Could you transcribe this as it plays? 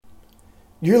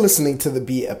You're listening to the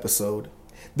B episode.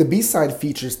 The B-side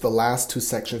features the last two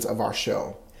sections of our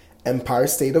show, Empire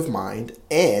State of Mind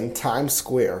and Times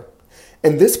Square.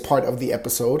 In this part of the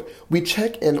episode, we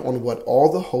check in on what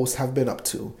all the hosts have been up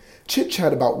to,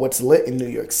 chit-chat about what's lit in New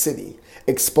York City,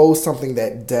 expose something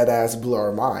that dead-ass blew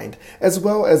our mind, as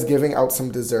well as giving out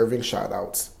some deserving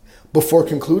shout-outs. Before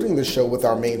concluding the show with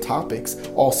our main topics,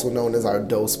 also known as our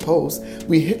Dose Post,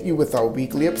 we hit you with our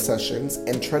weekly obsessions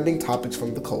and trending topics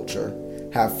from the culture.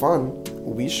 Have fun.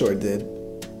 We sure did.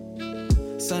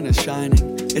 Sun is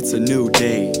shining, it's a new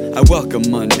day. I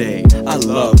welcome Monday, I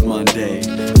love Monday.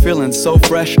 Feeling so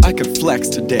fresh, I could flex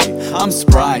today. I'm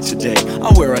spry today,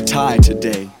 I'll wear a tie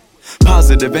today.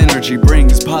 Positive energy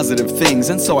brings positive things,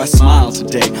 and so I smile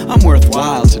today. I'm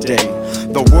worthwhile today.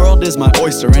 The world is my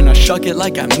oyster, and I shuck it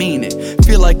like I mean it.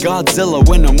 Feel like Godzilla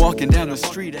when I'm walking down the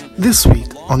street. This week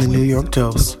on the New York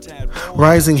Dose,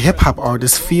 rising hip-hop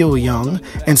artist Feel Young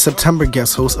and September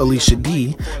guest host Alicia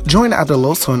D join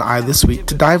Adeloso and I this week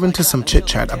to dive into some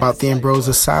chit-chat about the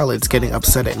Ambrosia Salads getting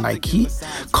upset at Nike,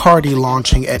 Cardi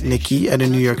launching at Nicki at a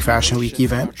New York Fashion Week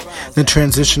event, the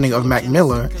transitioning of Mac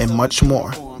Miller, and much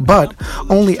more. But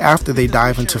only after they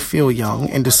dive into Feel Young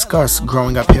and discuss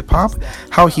growing up hip-hop,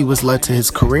 how he was led to his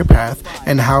career path,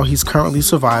 and how he's currently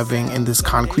surviving in this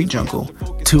concrete jungle.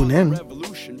 Tune in.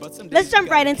 Let's jump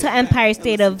right into Empire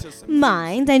State of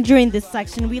Mind. And during this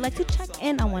section, we like to check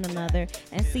in on one another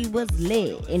and see what's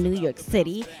lit in New York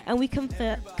City. And we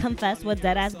confess what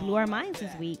deadass blew our minds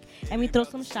this week. And we throw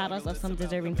some shout-outs of some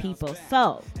deserving people.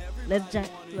 So, let's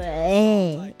just...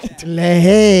 Let's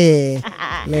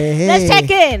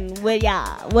check in with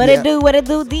y'all. What it do,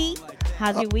 D?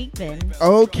 How's your week been?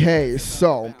 Okay,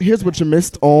 so here's what you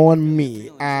missed on me.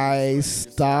 I was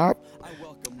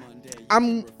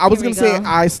going to say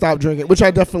I stopped drinking, which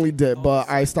I definitely did, but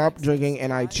I stopped drinking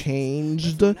and I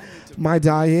changed my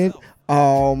diet.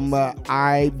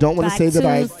 I don't want to say that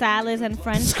I... salads and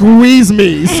french Squeeze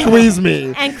me.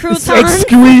 And croutons.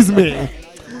 Squeeze me.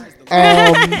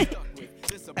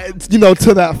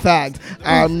 To that fact,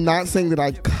 I'm not saying that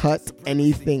I cut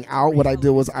anything out. What I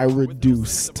did was I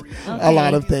reduced a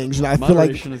lot of things. I feel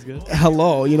like is good.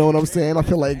 Hello, you know what I'm saying? I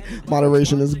feel like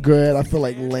moderation is good. I feel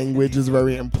like language is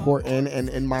very important. And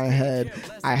in my head,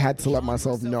 I had to let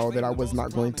myself know that I was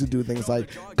not going to do things like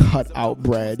cut out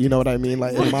bread. You know what I mean?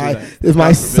 Like if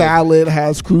my salad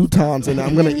has croutons in it,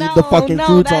 I'm gonna eat the fucking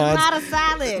croutons. No, that's not a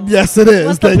salad. Yes, it is.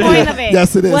 What's the point of it?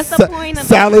 Yes, it is. What's the point of it?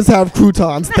 Salads have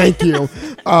croutons. Thank you.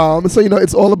 So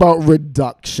it's all about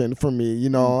reduction for me.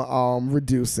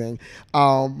 Reducing.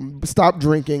 Stop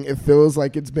drinking. It feels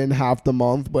like it's been half the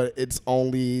month, but it's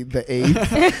only the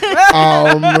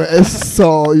 8th.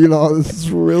 So this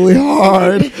is really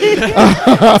hard. Day 2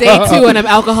 and I'm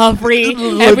alcohol free.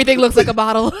 Everything looks like a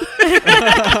bottle.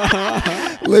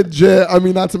 Legit. I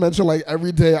mean, not to mention, like,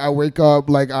 every day I wake up,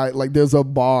 there's a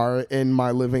bar in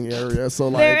my living area. So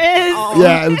like, there is.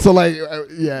 Yeah. And so like,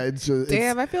 it's just.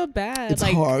 Damn, I feel bad. It's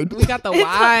like, hard. We got the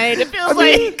wine. It feels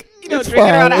like drinking fine.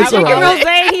 around It's alcohol.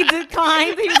 Rosé, he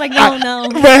declined. He was like, no.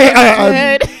 Right.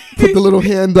 I put the little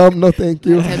hand up. No, thank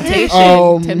you.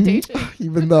 Temptation.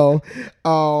 Even though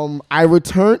I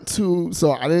returned to,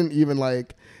 so I didn't even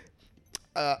like.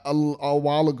 A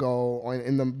while ago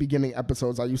in the beginning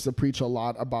episodes, I used to preach a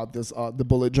lot about this the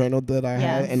bullet journal that I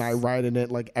had, and I write in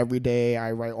it like every day.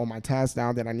 I write all my tasks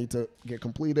down that I need to get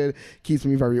completed. Keeps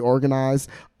me very organized.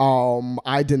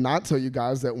 I did not tell you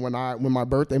guys that when my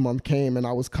birthday month came and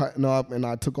I was cutting up and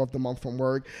I took off the month from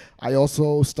work, I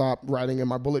also stopped writing in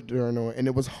my bullet journal, and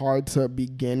it was hard to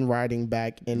begin writing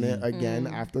back in it again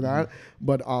after that.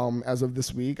 But as of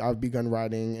this week, I've begun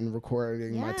writing and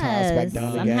recording my tasks back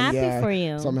down again. I'm happy for you.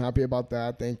 So I'm happy about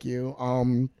that. Thank you.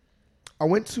 I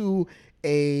went to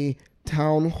a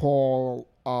town hall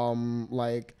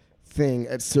thing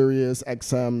at Sirius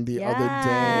XM the other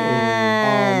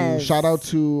day. Shout out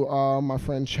to my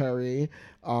friend Cherry.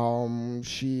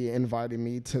 She invited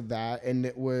me to that, and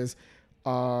it was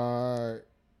I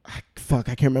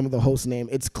can't remember the host name.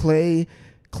 It's Clay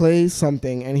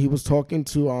something, and he was talking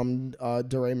to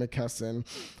DeRay McKesson,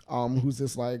 who's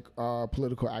this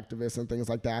political activist and things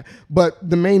like that. But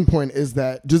the main point is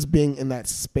that just being in that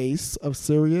space of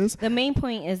Sirius. The main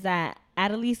point is that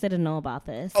Adelise didn't know about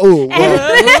this. Oh,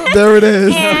 well, there it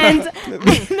is. And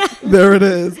there it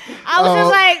is. I was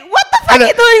just like, what the fuck are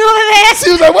you doing over there?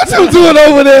 She was like, what you doing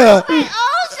over there? Like,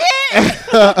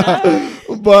 oh, shit.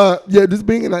 But yeah, just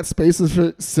being in that space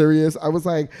is serious. I was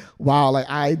like, wow, like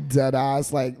I dead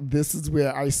ass, like this is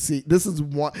where I see, this is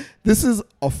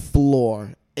a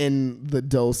floor in the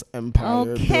Dose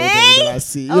Empire Okay. building that I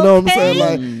see. You know what I'm saying?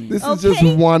 Like, this is just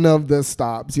one of the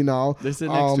stops, you know? They sit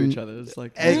next to each other. It's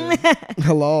like,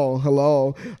 hello.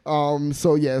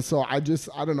 So yeah, so I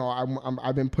don't know.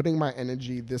 I've been putting my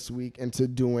energy this week into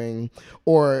doing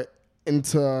or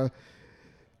into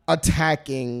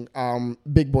attacking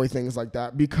big boy things like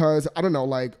that, because I don't know,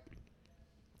 like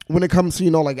when it comes to,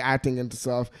 you know, like acting and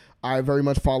stuff, I very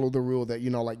much follow the rule that,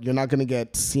 you know, like you're not going to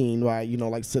get seen by, you know,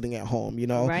 like sitting at home, you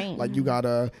know, right. Like you got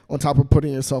to, on top of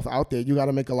putting yourself out there, you got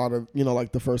to make a lot of, you know,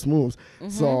 like the first moves.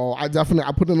 So I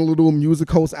put in a little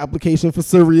music host application for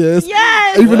Sirius.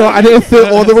 Yes. Even though I didn't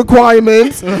fit all the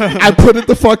requirements, I put it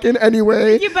the fuck in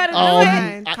anyway. You better do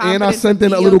it. And I sent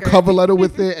in a little cover letter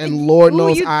with it, and Lord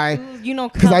knows you know,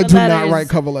 because I do not letters. write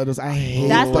cover letters. I hate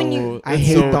That's them. when you. I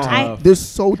hate them. They're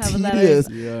so Cover tedious.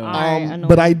 letters are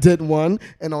But I did one,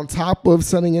 and on top of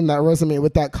sending in that resume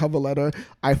with that cover letter,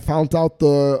 I found out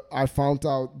the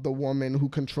woman who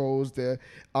controls the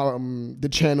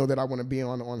channel that I want to be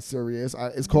on Sirius.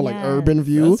 It's called like Urban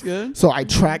View. That's good. So I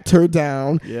tracked her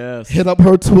down. Yes. Hit up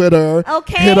her Twitter.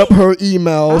 Okay. Hit up her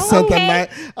email. Sent them okay.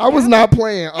 that. I was not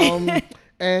playing.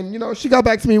 And, you know, she got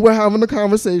back to me. We're having a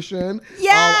conversation.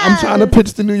 I'm trying to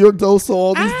pitch the New York Dose, so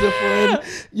all these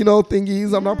different, you know,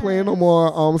 thingies. I'm not playing no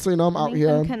more. So, you know, I'm out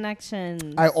here.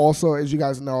 Connections. I also, as you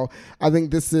guys know, I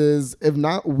think this is, if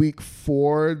not week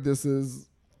 4, this is,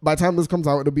 by the time this comes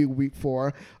out, it'll be week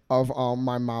 4 of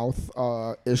my mouth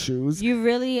issues. You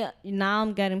really, now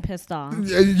I'm getting pissed off.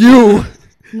 You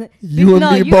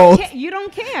and me both. You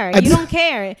don't care. You don't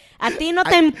care. A ti no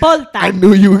te importa. I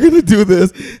knew you were going to do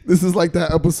this. This is like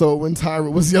that episode when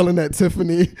Tyra was yelling at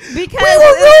Tiffany. Because we were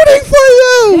rooting for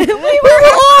you. we were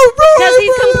all rooting because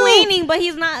he's for you. complaining, but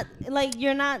he's not, like,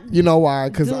 you're not. You know why?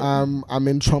 Because I'm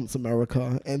in Trump's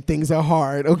America and things are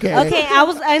hard, okay? Okay, I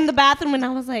was in the bathroom and I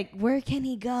was like, where can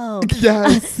he go?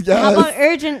 Yes. How about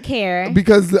urgent care?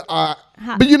 Because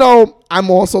but you know,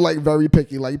 I'm also like very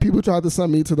picky. Like people tried to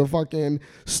send me to the fucking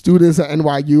students at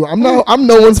NYU. I'm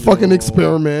no one's fucking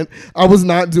experiment. I was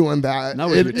not doing that.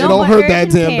 It don't hurt that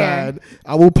damn bad.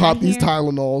 I will pop these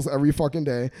Tylenols every fucking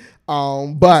day.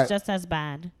 But it's just as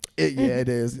bad. It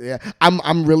is. Yeah,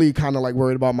 I'm really kind of like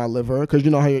worried about my liver, because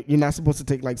you know how you're not supposed to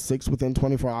take like 6 within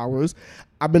 24 hours.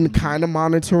 I've been kind of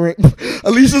monitoring.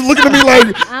 Alicia's looking at me like,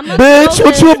 bitch,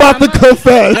 what you about to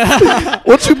confess?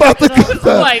 What you about to confess?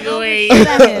 Like, wait.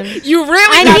 You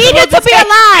really? I need you to be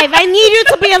alive. I need you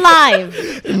to be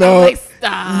alive. No. Like,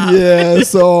 stop. Yeah.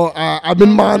 So I've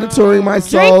been monitoring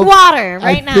myself. Drink water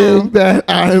right now.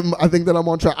 I think that I'm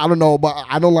on track. I don't know, but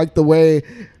I don't like the way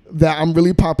that I'm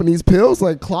really popping these pills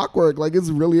like clockwork. Like it's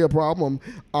really a problem.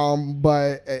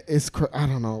 But I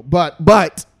don't know.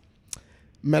 But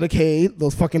Medicaid,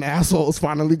 those fucking assholes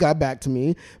finally got back to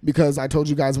me, because I told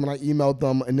you guys when I emailed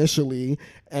them initially,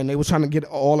 and they was trying to get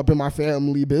all up in my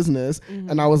family business,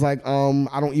 and I was like,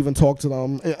 I don't even talk to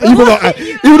them, even though I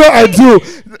do.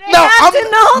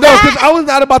 Because I was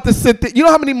not about to sit there. You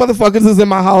know how many motherfuckers is in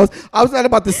my house? I was not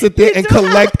about to sit there and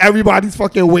collect everybody's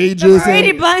fucking wages.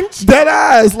 Brady Bunch. Dead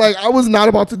ass. Like I was not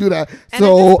about to do that. And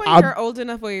so at this point, you're old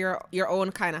enough where your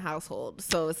own kind of household,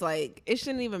 so it's like it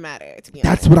shouldn't even matter to me.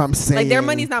 That's what I'm saying. Like their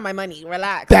money's not my money.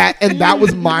 Relax. That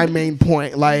was my main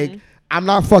point. Like I'm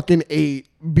not fucking 8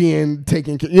 being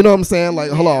taken care. You know what I'm saying?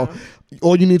 Like hello.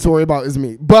 All you need to worry about is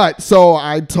me. But so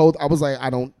I was like, I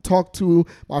don't talk to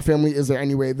my family. Is there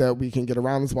any way that we can get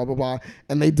around this? Blah blah blah.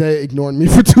 And they did ignore me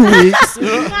for 2 weeks.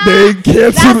 They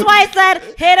canceled. That's why I said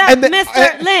hit up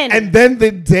Mr. Lynn. And then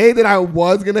the day that I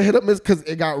was gonna hit up because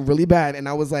it got really bad, and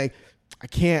I was like, I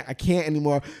can't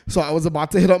anymore. So I was about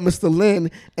to hit up Mr. Lynn,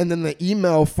 and then the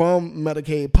email from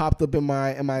Medicaid popped up in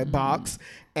my box.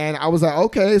 And I was like,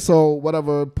 okay, so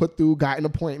whatever, put through, got an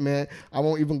appointment. I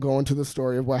won't even go into the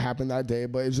story of what happened that day,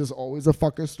 but it's just always a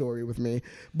fucking story with me.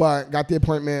 But got the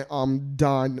appointment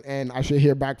done, and I should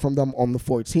hear back from them on the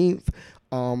 14th.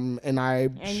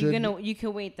 You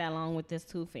can wait that long with this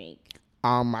toothache.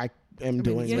 I am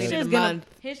doing his it. His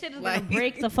shit is gonna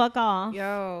break the fuck off.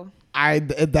 Yo.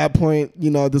 At that point,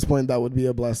 at this point, that would be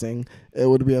a blessing. It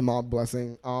would be a mild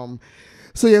blessing.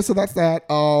 So that's that.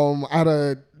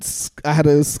 I had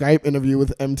a Skype interview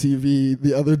with MTV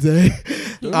the other day.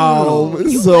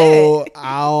 So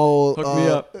I'll hook me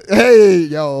up. Hey,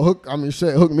 yo, hook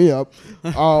me up.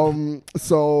 I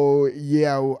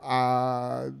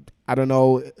don't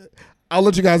know. I'll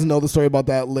let you guys know the story about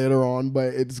that later on,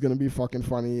 but it's gonna be fucking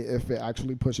funny if it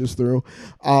actually pushes through.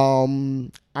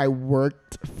 I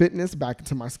worked fitness back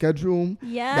into my schedule.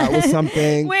 Yeah, that was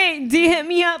something. Wait, D hit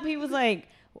me up. He was like,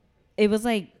 it was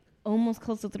like almost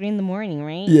close to 3 a.m,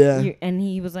 right? Yeah, and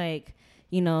he was like,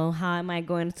 how am I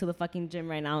going to the fucking gym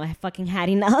right now? I fucking had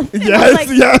enough. And Yes, I was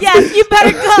like, yes. yes, you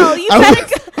better go. You better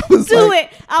go. was Do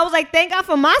like- it. I was like, thank God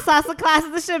for my salsa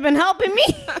classes. This should have been helping me.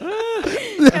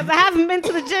 Because I haven't been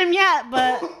to the gym yet,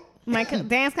 but my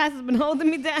dance class has been holding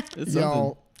me down.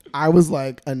 Yo, I was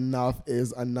like, enough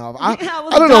is enough. I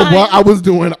was don't know dying. what I was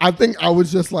doing. I think I was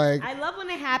just like, I love when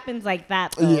it happens like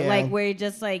that, though. Yeah. Like, where you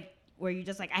just like,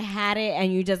 I had it,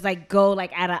 and you just like go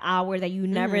like at an hour that you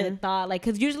never thought, like,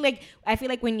 because usually like I feel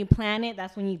like when you plan it,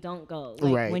 that's when you don't go.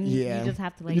 Like, right, when you, yeah. you just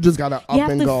have to like, you just gotta up you have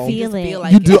and to go. feel it. feel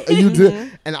like You it. do, you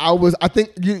do. And I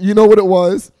think you know what it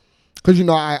was. Because,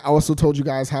 I also told you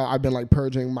guys how I've been, like,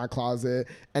 purging my closet.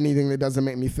 Anything that doesn't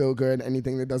make me feel good,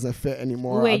 anything that doesn't fit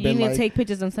anymore. Wait, I've you been, need like, to take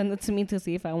pictures and send it to me to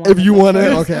see if I want if you want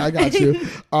it, first. okay, I got you.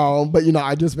 But,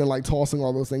 I just been, like, tossing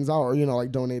all those things out or,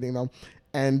 like, donating them.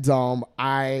 And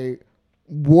I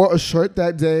wore a shirt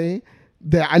that day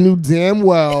that I knew damn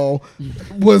well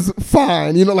was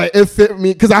fine. Like, it fit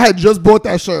me because I had just bought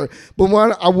that shirt. But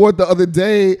when I wore it the other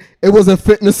day, it wasn't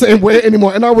fitting the same way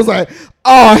anymore. And I was like,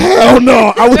 oh, hell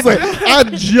no. I was like, I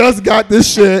just got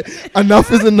this shit.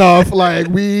 Enough is enough. Like,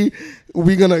 we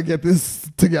gonna get this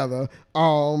together.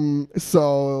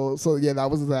 So yeah, that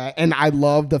was that. And I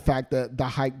love the fact that the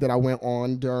hike that I went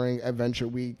on during Adventure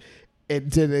Week,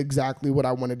 it did exactly what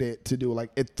I wanted it to do.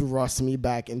 Like, it thrust me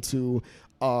back into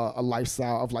a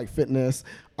lifestyle of like fitness.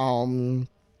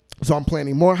 So I'm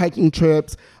planning more hiking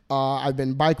trips. I've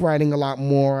been bike riding a lot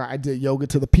more. I did yoga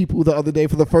to the people the other day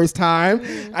for the first time.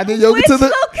 I did yoga Which to the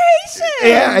location?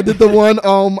 Yeah, I did the one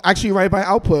actually right by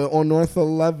Output on North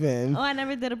 11. Oh, I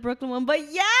never did a Brooklyn one, but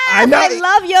yes, I know. I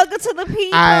love yoga to the people.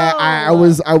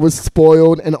 I was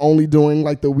spoiled and only doing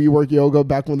like the WeWork yoga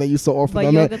back when they used to offer But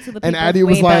them. yoga to the And people Addie is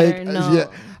was way like, better. No.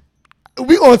 yeah.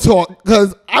 We gonna talk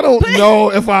because I don't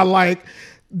know if I like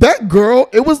that girl.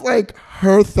 It was like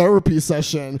her therapy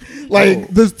session.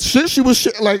 Like the shit she was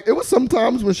like. It was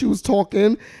sometimes when she was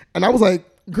talking, and I was like,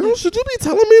 "Girl, should you be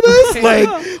telling me this?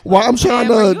 Like, while I'm trying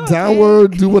are to you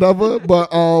downward do whatever." But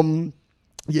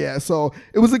yeah. So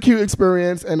it was a cute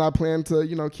experience, and I plan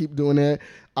to keep doing it.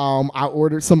 I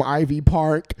ordered some Ivy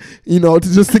Park,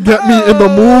 to get me in the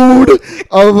mood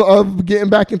of getting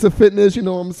back into fitness, you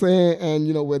know what I'm saying?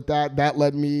 And, with that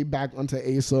led me back onto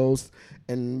ASOS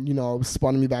and,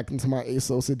 spun me back into my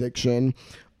ASOS addiction.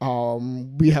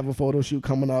 We have a photo shoot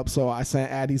coming up, so I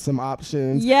sent Addie some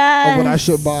options of what I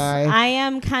should buy. I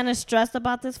am kind of stressed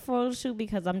about this photo shoot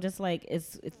because I'm just like,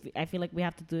 I feel like we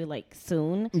have to do it like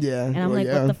soon. Yeah. And I'm like,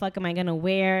 what the fuck am I gonna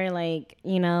wear? Like,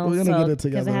 We're gonna get it together.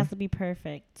 because it has to be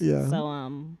perfect. Yeah.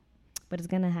 So but it's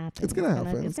gonna happen. It's gonna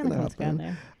happen. It's gonna come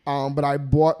together. But I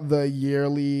bought the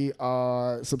yearly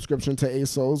subscription to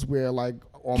ASOS where like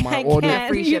on my I order. can't.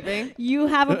 Free shipping. You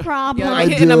have a problem. Yo, I I'm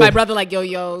hitting do. up my brother like, yo,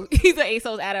 he's an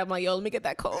ASOS addict. I'm like, yo, let me get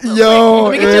that code. Yo,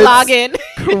 let me get your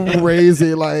login.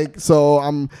 crazy. Like,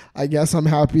 so I guess I'm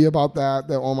happy about that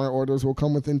all my orders will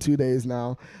come within 2 days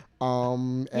now.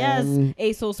 Yes, And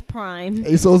ASOS Prime.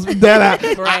 ASOS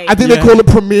Right. I think they call it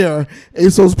Premiere.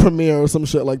 ASOS Premiere or some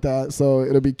shit like that. So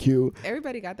it'll be cute.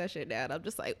 Everybody got that shit down. I'm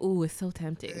just like, ooh, it's so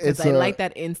tempting. It's Because I like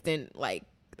that instant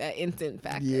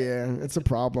factor. Yeah, it's a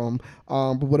problem.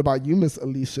 But what about you, Miss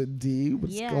Alicia D?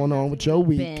 What's Yeah, going on how's with it your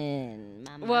week? been,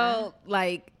 mama? Well,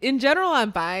 like in general,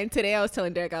 I'm fine. Today, I was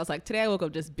telling Derek, I was like, today I woke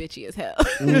up just bitchy as hell.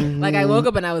 Like I woke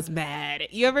up and I was mad.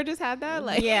 You ever just had that?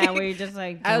 Like, yeah, where you're just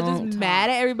like, I was don't just talk. mad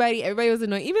at everybody. Everybody was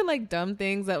annoying. Even like dumb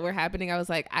things that were happening. I was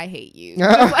like, I hate you.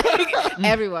 Just, like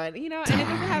everyone, and it doesn't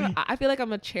have. I feel like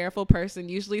I'm a cheerful person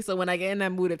usually. So when I get in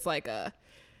that mood, it's like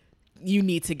you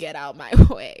need to get out my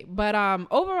way. But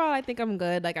overall, I think I'm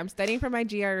good. Like I'm studying for my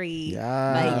GRE.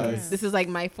 Yes. Like this is like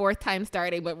my 4th time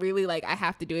starting, but really like I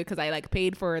have to do it because I like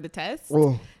paid for the test.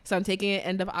 Oh. So I'm taking it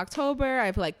end of October.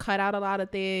 I've like cut out a lot of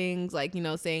things, like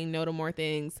saying no to more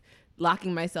things,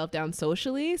 locking myself down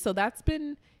socially. So that's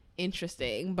been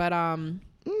interesting. But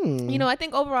I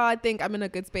think overall, I think I'm in a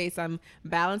good space. I'm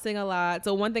balancing a lot.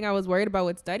 So one thing I was worried about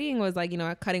with studying was like,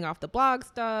 cutting off the blog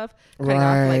stuff, cutting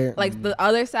off like the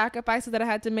other sacrifices that I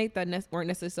had to make that weren't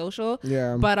necessarily social.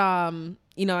 Yeah. But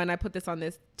and I put this on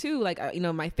this too. Like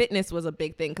my fitness was a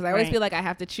big thing because I always Right. feel like I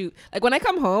have to choose. Like when I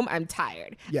come home, I'm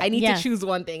tired. Yeah. I need Yes. to choose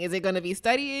one thing. Is it going to be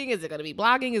studying? Is it going to be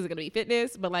blogging? Is it going to be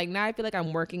fitness? But like now I feel like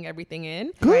I'm working everything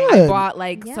in. Good. I bought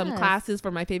like some Yes. classes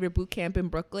for my favorite boot camp in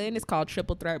Brooklyn. It's called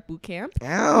Triple Threat Boot Camp.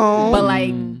 Ow. But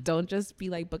like, don't just be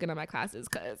like booking on my classes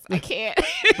because I can't.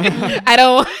 I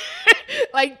don't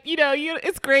like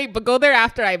it's great, but go there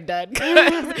after I'm done.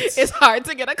 'Cause it's hard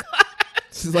to get a class.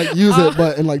 She's like, use it,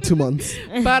 but in like 2 months.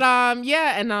 But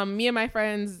yeah, and me and my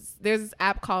friends, there's this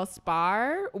app called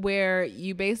Spar where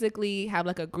you basically have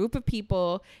like a group of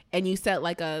people and you set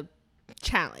like a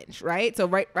challenge, right? So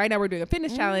right now we're doing a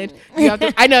fitness challenge. You have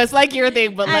to, I know it's like your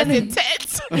thing, but less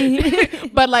intense.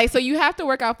 But like, so you have to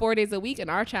work out 4 days a week in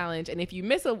our challenge, and if you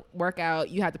miss a workout,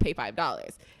 you have to pay $5.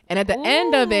 And at the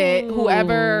end of it,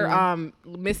 whoever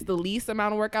missed the least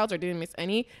amount of workouts or didn't miss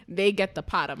any, they get the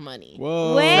pot of money.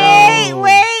 Whoa.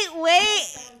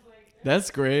 Wait.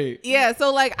 That's great. Yeah,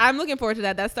 so like I'm looking forward to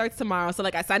that. That starts tomorrow. So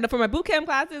like I signed up for my boot camp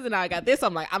classes, and now I got this.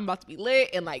 I'm like, I'm about to be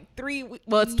lit in like 3 weeks.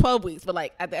 Well, it's 12 weeks, but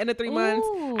like at the end of 3 months,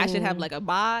 I should have like a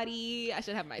body. I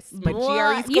should have my GRE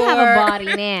score. You have a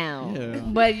body now, Yeah.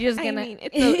 but you're just gonna. I mean,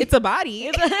 it's a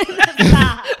body.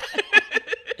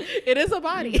 It is a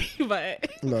body, but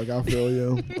Look, I feel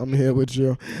you. I'm here with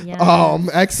you. Yes.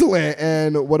 Excellent.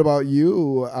 And what about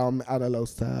you,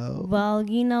 Adelosa? Well,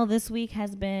 this week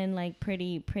has been like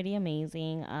pretty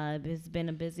amazing. It's been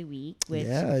a busy week. Which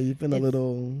Yeah, you've been a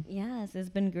little Yes, it's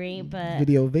been great, but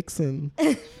video vixen.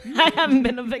 I haven't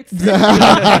been a vixen. Because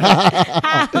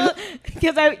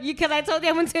I told you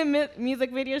I went to a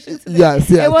music video shoot today. Yes.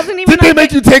 It wasn't even. Did they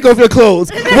make you take off your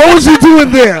clothes? What was you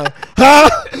doing there? Huh?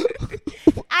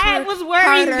 I was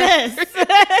wearing this.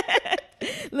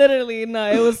 Literally,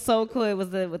 no, it was so cool. It was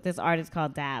with this artist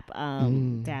called Dap.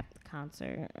 Dap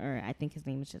concert, or I think his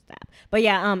name is just Dap. But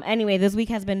yeah, anyway, this week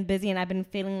has been busy, and I've been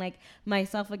feeling like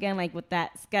myself again, like with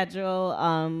that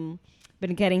schedule.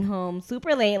 Been getting home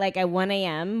super late, like at 1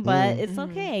 a.m., but it's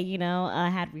okay. I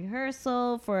had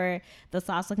rehearsal for the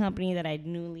salsa company that I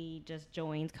newly just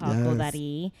joined called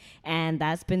Godari, and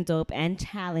that's been dope and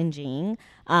challenging.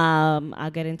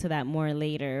 I'll get into that more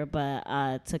later,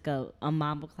 but took a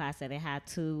mambo class that I had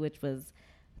to, which was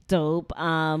dope.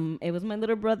 It was my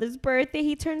little brother's birthday.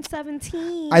 He turned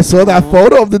 17. I saw that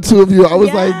photo of the two of you. I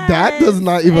was like, that does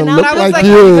not even look like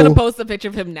you. Are you gonna post a picture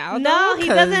of him now? No, he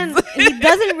doesn't. He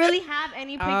doesn't really have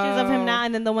any pictures of him now.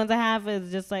 And then the ones I have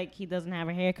is just like he doesn't have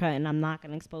a haircut, and I'm not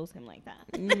gonna expose him like that.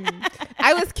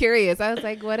 I was curious. I was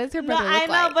like, what does your brother look like?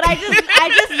 I know, but I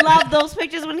just love those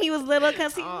pictures when he was little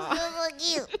because he was so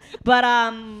cute. But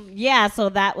yeah, so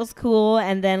that was cool.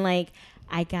 And then like,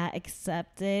 I got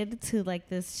accepted to like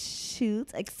this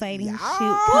exciting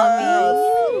shoot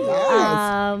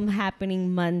coming,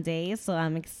 happening Monday. So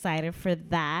I'm excited for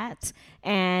that,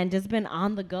 and just been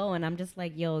on the go. And I'm just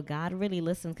like, yo, God really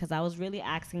listens, because I was really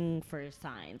asking for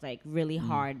signs, like really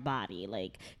hard body,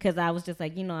 like because I was just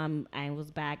like, I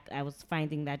was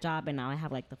finding that job, and now I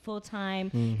have like the full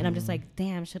time, and I'm just like,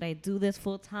 damn, should I do this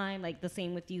full time? Like the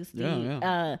same with you, Steve.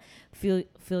 Yeah.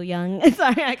 Feel young.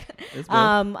 Sorry.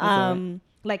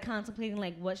 Like contemplating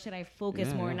like what should I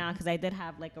focus more now, because I did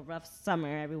have like a rough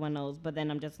summer, everyone knows, but then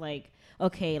I'm just like,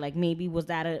 okay, like maybe was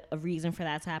that a reason for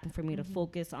that to happen, for me to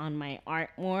focus on my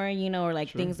art more, or like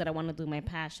things that I want to do, my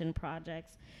passion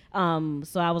projects.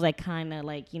 So I was like kind of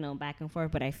like, back and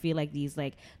forth, but I feel like these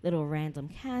like little random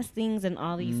castings and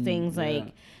all these things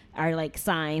like are like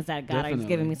signs that God is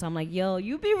giving me. So I'm like, yo,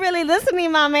 you be really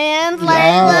listening, my man.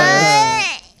 Like,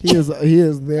 he is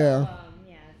there.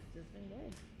 yeah, it's just been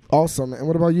good. Awesome. And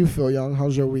what about you, Phil Young?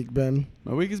 How's your week been?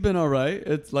 My week has been all right.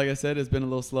 It's like I said, it's been a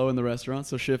little slow in the restaurant,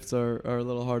 so shifts are a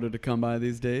little harder to come by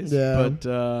these days. Yeah.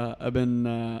 But I've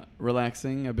been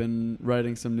relaxing. I've been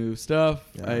writing some new stuff.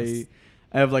 Yes.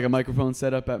 I have like a microphone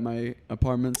set up at my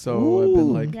apartment, so I've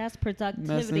been like Yes,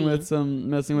 productivity.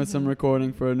 messing with some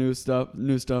recording for new stuff,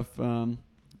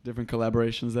 different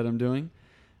collaborations that I'm doing.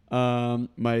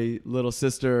 My little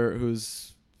sister,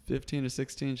 who's 15 or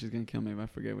 16, she's gonna kill me if I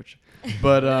forget which,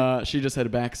 but she just had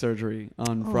back surgery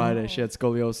on Friday. She had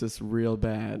scoliosis real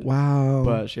bad. Wow.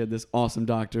 But she had this awesome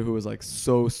doctor who was like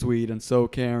so sweet and so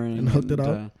caring and hooked it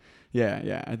up.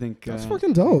 Yeah. I think that's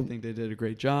fucking dope. I think they did a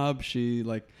great job. She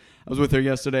I was with her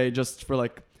yesterday just for we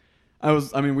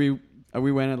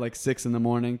went at like 6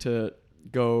 a.m. to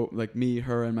go, like me,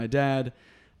 her, and my dad,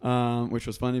 which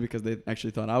was funny because they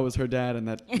actually thought I was her dad and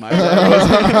that my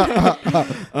dad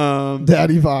was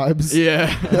daddy vibes.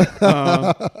 Yeah.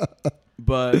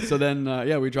 But so then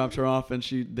we dropped her off, and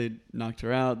they knocked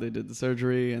her out. They did the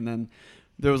surgery, and then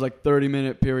there was like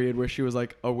 30-minute period where she was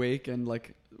like awake and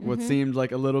like what seemed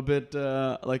like a little bit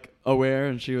like aware,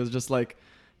 and she was just like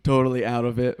totally out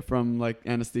of it from like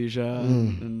anesthesia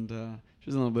and she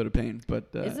was in a little bit of pain, but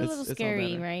it's a little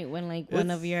scary, right? When like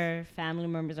one of your family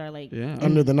members are like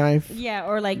under the knife,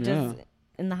 or like just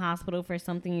in the hospital for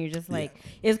something. You're just like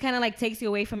it's kind of like takes you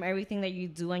away from everything that you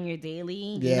do on your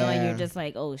daily, you know, and you're just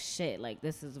like, oh shit, like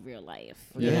this is real life.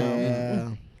 You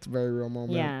know? It's a very real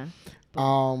moment. Yeah.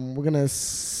 We're gonna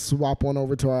swap on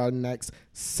over to our next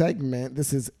segment.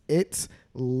 This is It's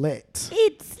Lit.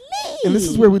 It's lit. And this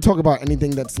is where we talk about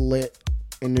anything that's lit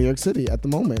in New York City at the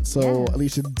moment. So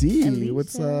Alicia D,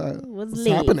 what's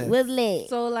happening? What's lit?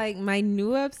 So like my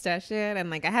new obsession, and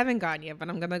like I haven't gone yet, but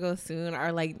I'm gonna go soon,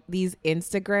 are like these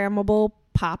Instagrammable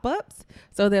pop-ups.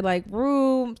 So they're like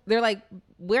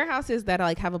warehouses that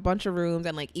like have a bunch of rooms,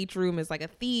 and like each room is like a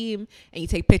theme, and you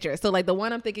take pictures. So like the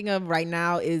one I'm thinking of right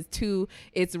now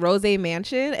it's Rose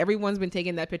Mansion. Everyone's been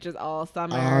taking that pictures all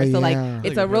summer. So like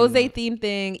it's a rose theme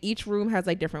thing. Each room has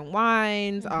like different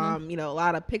wines, you know, a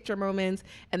lot of picture moments.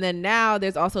 And then now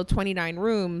there's also 29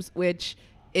 rooms, which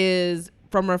is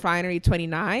from Refinery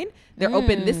 29. They're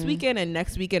open this weekend and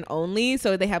next weekend only.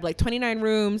 So they have like 29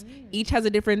 rooms. Each has a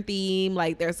different theme.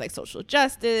 Like there's like social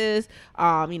justice,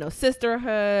 you know,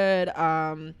 sisterhood.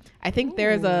 I think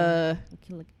there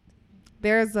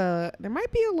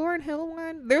might be a Lauryn Hill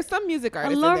one. There's some music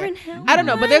artists. Lauryn Hill? I don't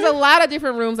know, but there's a lot of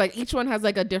different rooms. Like each one has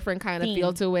like a different kind of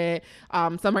feel to it.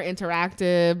 Some are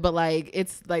interactive, but like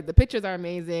it's like the pictures are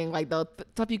amazing. Like the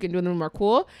stuff you can do in the room are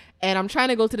cool. And I'm trying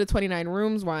to go to the 29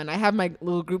 rooms one. I have my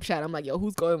little group chat. I'm like, yo,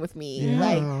 who's going with me?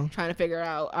 Like trying to figure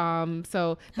out.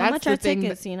 So how that's much the are thing.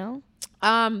 tickets? You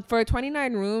know, for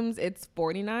 29 rooms, it's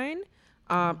 $49.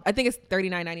 I think it's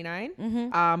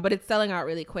 $39.99, but it's selling out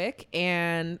really quick.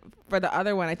 And for the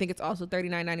other one, I think it's also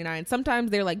 $39.99.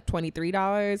 Sometimes they're like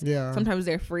 $23. Yeah. Sometimes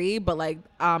they're free. But like,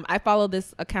 I follow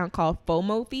this account called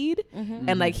FOMO Feed,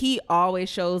 and like he always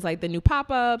shows like the new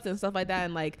pop-ups and stuff like that.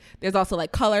 And like, there's also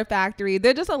like Color Factory.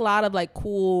 There's just a lot of like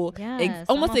cool,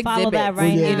 almost exhibits. That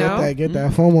right you know, get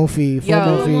that FOMO feed.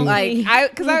 Yo, like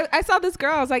I saw this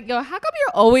girl. I was like, yo, how come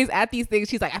you're always at these things?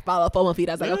 She's like, I follow FOMO Feed.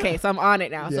 I was like, okay, so I'm on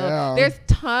it now. So there's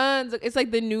tons. It's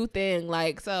like the new thing.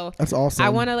 Like, so that's awesome. I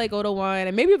want to like go to one,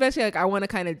 and maybe eventually like I want to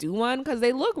kind of do one because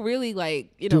they look really like,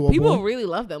 you know, doable. People really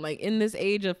love them. Like in this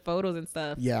age of photos and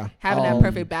stuff. Yeah, having that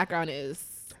perfect background is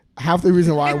half the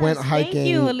reason why I went hiking. Thank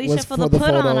you, Alicia, was for the put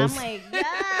photos. on. I'm like,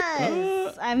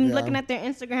 yes. I'm looking at their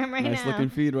Instagram right now. Nice looking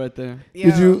feed right there.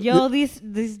 Yo, these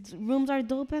rooms are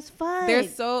dope as fuck. They're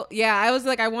so I was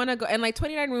like, I want to go, and like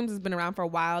 29 rooms has been around for a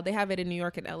while. They have it in New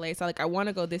York and LA, so like I want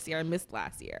to go this year. I missed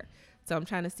last year, so I'm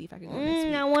trying to see if I can go next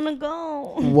week. I want to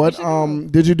go. What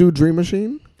did you do? Dream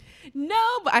Machine?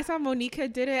 No, but I saw Monica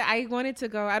did it. I wanted to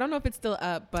go. I don't know if it's still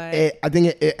up, but I think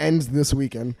it ends this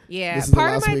weekend. Yeah, this is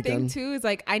part of my weekend. thing too is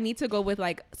like I need to go with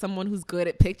like someone who's good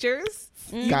at pictures.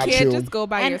 You Got can't you. just go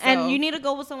by yourself. And you need to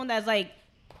go with someone that's like,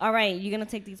 all right, you're gonna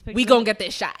take these pictures. We gonna get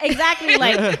this shot. Exactly,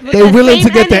 like they're willing to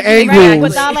get the angles right,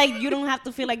 without like you don't have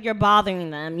to feel like you're bothering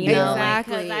them. You know,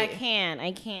 exactly. Like, I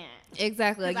can't.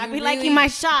 Exactly. Like I you be really, liking my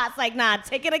shots. Like, nah,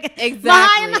 take it again.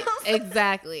 Exactly.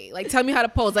 Exactly. Like, tell me how to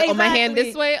pose. Like, my hand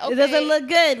this way. Okay. It doesn't look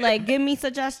good. Like, give me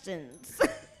suggestions.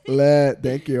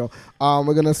 Thank you.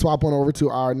 We're gonna swap on over to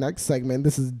our next segment.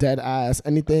 This is Dead Ass.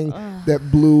 Anything that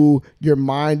blew your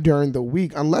mind during the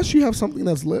week, unless you have something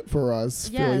that's lit for us.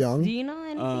 Phil Young. Do you know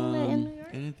anything lit in New York?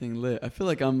 Anything lit? I feel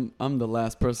like I'm the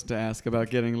last person to ask about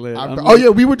getting lit.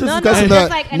 We were just discussing no, that.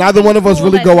 like Neither one of us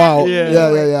really go out. Yeah.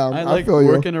 I like feel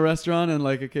work you. in a restaurant and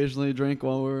like occasionally drink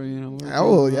while we're working.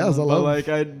 Oh yes, I love. Like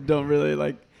I don't really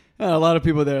like. A lot of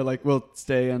people there like will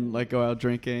stay and like go out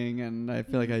drinking, and I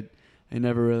feel like I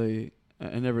never really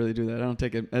do that. I don't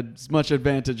take as much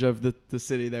advantage of the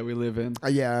city that we live in.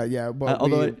 But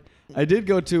although I did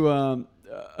go to.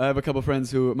 I have a couple friends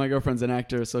who, my girlfriend's an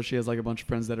actor, so she has like a bunch of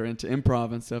friends that are into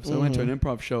improv and stuff. So I went to an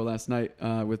improv show last night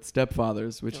with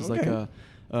Stepfathers, which is like an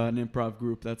improv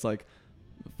group that's like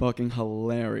fucking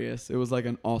hilarious. It was like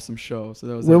an awesome show. So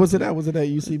that was. Where was it at? Was it at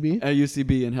UCB? At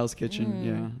UCB in Hell's Kitchen.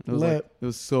 Yeah, it was it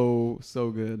was so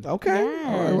good. Okay, Yes.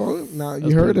 all right. Well, now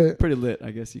you heard it. Pretty lit,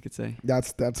 I guess you could say.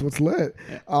 That's what's lit.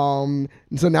 Yeah.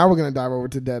 So now we're gonna dive over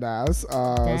to Dead Ass.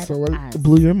 Dead so what Ass.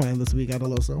 blew your mind this week,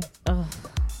 Adaloso?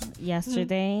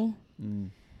 Yesterday,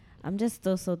 I'm just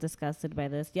still so disgusted by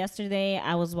this. Yesterday,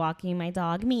 I was walking my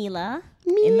dog Mila.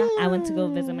 I went to go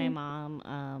visit my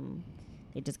mom.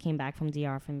 They just came back from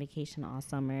DR from vacation all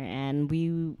summer,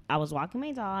 and I was walking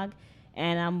my dog,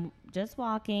 and I'm just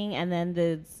walking, and then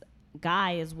this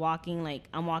guy is walking, like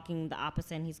I'm walking the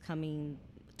opposite, and he's coming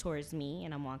towards me,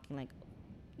 and I'm walking like,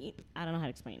 I don't know how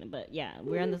to explain it, but yeah,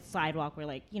 we're on the sidewalk. We're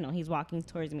like, he's walking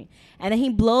towards me, and then he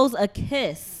blows a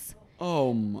kiss.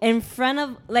 In front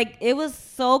of, like, it was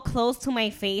so close to my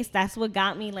face. That's what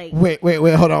got me, like. Wait,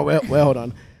 hold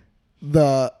on.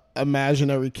 The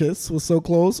imaginary kiss was so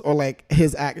close, or like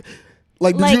his act.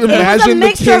 Like, did you imagine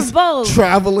the kiss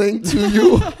traveling to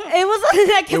you? It was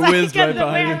because right the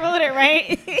way I wrote it,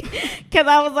 right? Because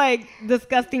I was like,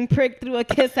 disgusting prick threw a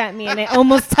kiss at me, and it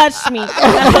almost touched me.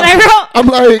 That's what I wrote. I'm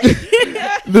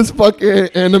like, this fucking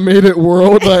animated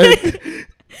world, like.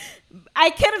 I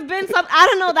could have been some. I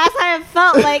don't know. That's how it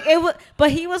felt. Like it was,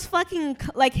 but he was fucking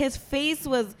like his face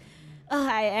was.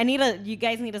 I need to. You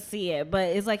guys need to see it. But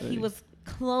it's like he was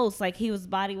close. Like his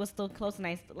body was still close, and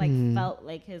I like felt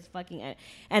like his fucking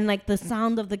and like the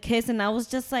sound of the kiss, and I was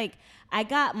just like, I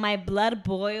got my blood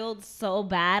boiled so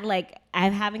bad. Like I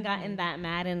haven't gotten that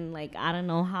mad in like I don't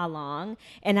know how long,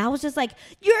 and I was just like,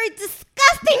 you're a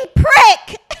disgusting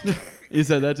prick. You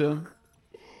said that to him?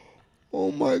 Oh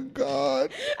my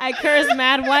God. I curse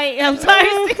mad white. I'm sorry.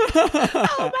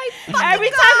 Oh my Every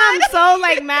time I'm so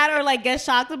like mad or like get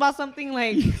shocked about something,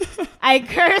 like I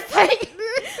curse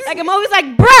like I'm always like,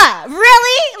 bruh,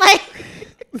 really?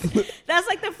 Like that's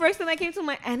like the first thing that came to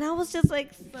my, and I was just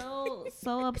like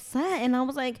so upset, and I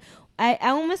was like, I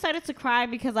almost started to cry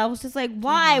because I was just like,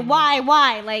 why?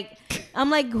 Like I'm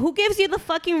like, who gives you the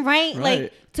fucking right.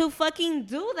 Like to fucking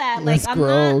do that? Like That's I'm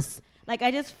gross. not. Like,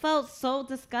 I just felt so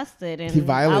disgusted. And He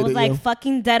violated I was like, you.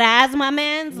 fucking dead ass, my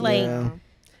man's. Like, Yeah.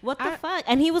 what the fuck?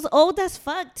 And he was old as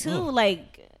fuck, too.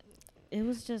 Like, it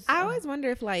was just. I always wonder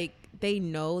if, like, they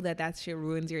know that shit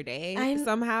ruins your day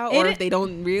somehow. it- Or if they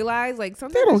don't realize, like,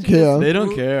 sometimes They don't care. They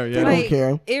don't care. Yeah. They don't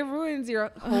care. It ruins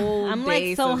your whole I'm day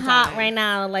like so sometimes. hot right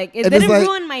now. Like, it And it's didn't like-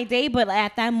 ruin my day, but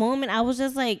at that moment, I was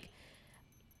just like,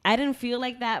 I didn't feel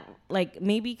like that. Like,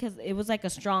 maybe because it was like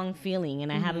a strong feeling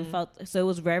and I haven't felt, so it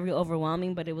was very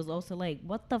overwhelming, but it was also like,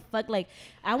 what the fuck? Like,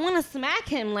 I want to smack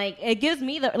him. Like, it gives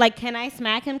me the, like, can I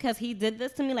smack him because he did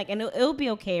this to me? Like, and it'll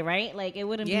be okay, right? Like, it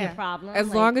wouldn't be a problem. As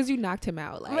like, long as you knocked him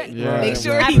out. Like, Yeah. make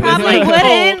sure I he probably was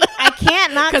wouldn't. I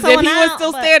can't knock Because someone if he out. was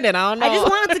still but standing, I don't know. I just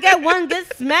wanted to get one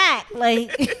good smack.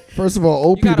 Like, First of all,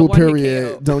 old You got a people, one-hit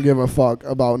period, KO. don't give a fuck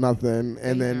about nothing.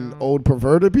 And then old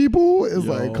perverted people is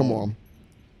like, come on.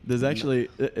 There's actually,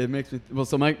 it makes me, well,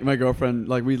 so my girlfriend,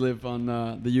 like, we live on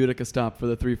the Utica stop for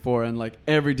the 3-4, and, like,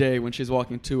 every day when she's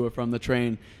walking to or from the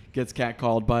train, gets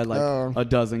catcalled by, like, a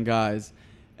dozen guys.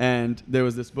 And there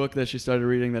was this book that she started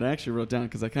reading that I actually wrote down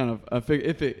because I kind of,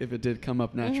 figured if it did come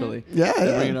up naturally. Yeah, I'd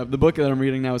yeah. bring it up. The book that I'm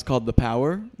reading now is called The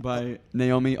Power by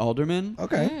Naomi Alderman.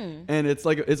 Okay. And it's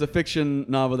like, it's a fiction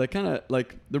novel that kind of,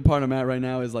 like, the part I'm at right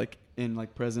now is, like, in,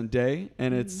 like, present day.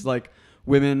 And it's, like,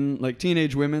 women, like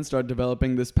teenage women, start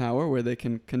developing this power where they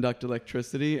can conduct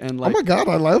electricity and like. Oh my God,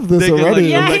 I love this they can, like, already.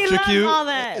 yeah, he loves electrocute. all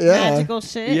that Yeah. magical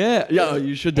shit. Yeah,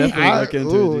 you should definitely look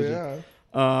into ooh, it. DJ.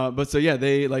 yeah. But so yeah,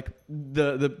 they like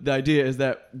the idea is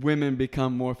that women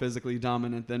become more physically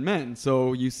dominant than men.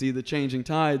 So you see the changing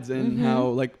tides and how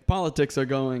like politics are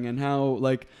going and how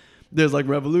like there's like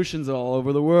revolutions all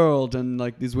over the world and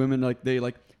like these women like they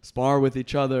like spar with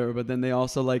each other, but then they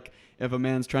also like if a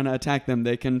man's trying to attack them,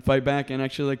 they can fight back and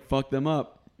actually like fuck them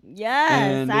up. Yes,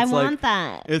 And I it's, want like,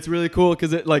 that. It's really cool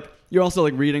because it like you're also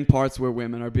like reading parts where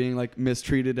women are being like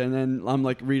mistreated, and then I'm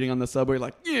like reading on the subway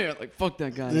like like fuck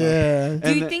that guy. Yeah.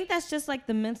 Do you think that's just like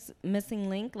the missing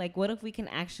link? Like, what if we can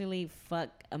actually fuck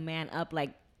a man up,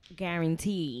 like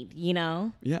guaranteed? You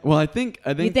know? Yeah. Well, I think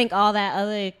You think all that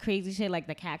other crazy shit, like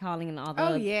the catcalling and all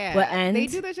that? Oh yeah, What ends? they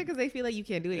do that shit because they feel like you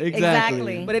can't do it.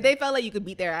 Exactly. But if they felt like you could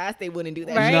beat their ass, they wouldn't do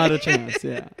that. Right? not a chance.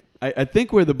 Yeah. I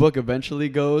think where the book eventually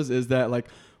goes is that like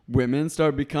women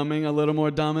start becoming a little more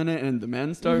dominant and the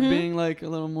men start being like a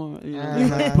little more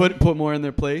put more in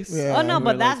their place. Yeah. Oh no,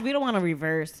 Where, but like- we don't want to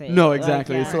reverse it. No,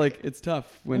 exactly. Like, It's like it's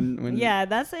tough when yeah,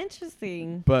 that's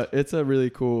interesting. but it's a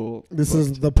really cool This book.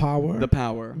 is The Power The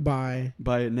Power by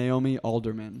by Naomi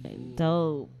Alderman.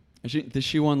 Dope. And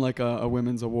she won like a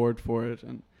women's award for it,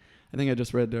 and I think I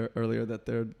just read earlier that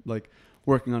they're like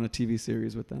working on a TV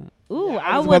series with that. Ooh,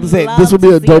 I was would about to say, love this would be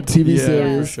to a see dope it. TV Yeah, for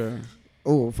series. sure.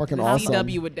 Oh, fucking awesome.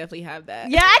 CW would definitely have that.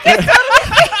 Yeah, I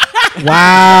can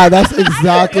Wow, that's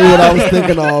exactly what I was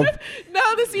thinking of.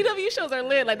 No, the CW shows are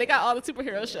lit. Like they got all the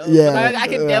superhero shows. Yeah, But I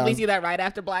can yeah. definitely see that right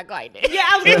after Black Lightning. Yeah,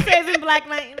 I was gonna say it's in Black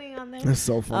Lightning on there. That's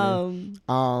so funny.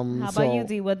 How So about you,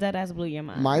 D? What that ass blew your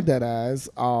mind? my dead ass,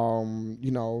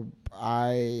 you know,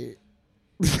 I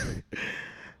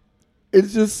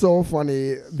it's just so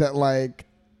funny that like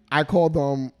I call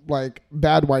them like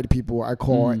bad white people. I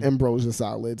call ambrosia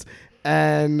salads.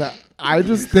 And I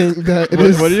just think that it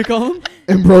is What do you call them?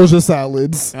 ambrosia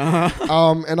salads.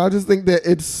 Uh-huh. And I just think that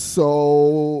it's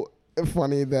so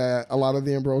funny that a lot of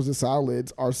the ambrosia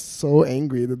salads are so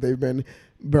angry that they've been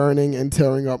burning and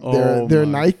tearing up their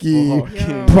my Nike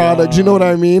fucking product. You know what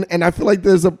God. I mean? And I feel like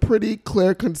there's a pretty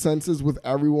clear consensus with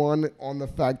everyone on the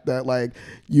fact that like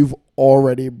you've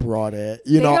already brought it.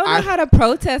 You They know, don't know how to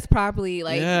protest properly.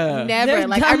 Like Yeah. never. They're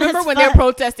Like I dumb remember as when they were fuck.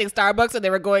 protesting Starbucks and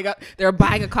they were going up, they were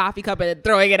buying a coffee cup and then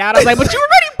throwing it out. I was like, but you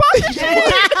already bought this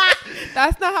shit.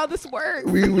 That's not how this works.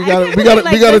 we I gotta can't we gotta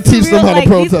believe, we gotta this is teach them real, how to like,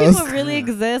 protest. These people really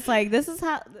exist. Like this is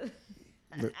how.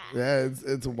 Yeah,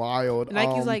 it's wild.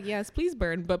 Nike's like, yes, please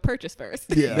burn, but purchase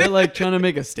first. Yeah. They're like trying to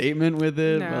make a statement with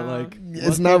it, but No. like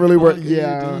It's what not the really fuck worth. are you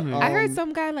Yeah, doing? I heard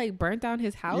some guy like burnt down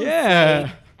his house.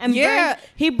 Yeah. And Yeah.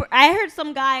 I heard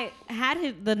some guy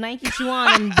had the Nike shoe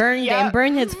on and burned it and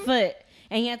burned his foot,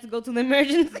 and he had to go to the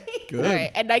emergency. Good.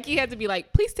 Right. And Nike had to be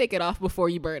like, please take it off before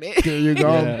you burn it. there you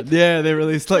go. Yeah, they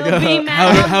released like They'll be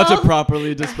mad how to humble.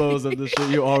 properly dispose of the shit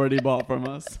you already bought from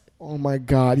us. Oh my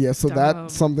God, yeah. So Dumb.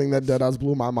 that's something that Deadass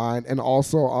blew my mind, and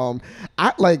also,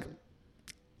 I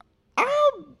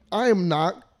am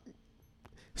not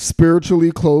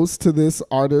spiritually close to this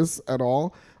artist at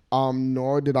all.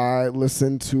 Nor did I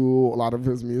listen to a lot of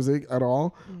his music at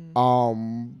all.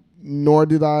 Nor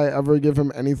did I ever give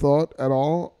him any thought at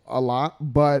all, a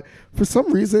lot. But for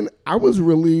some reason, I was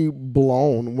really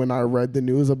blown when I read the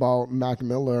news about Mac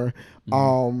Miller.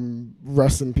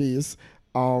 Rest in peace.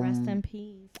 Rest in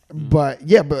peace. But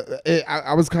yeah,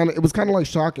 it was kind of like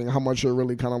shocking how much it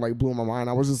really kind of like blew my mind.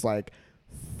 I was just like,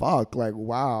 fuck, like,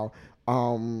 wow.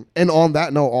 And on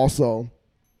that note, also,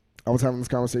 I was having this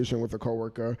conversation with a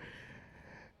coworker.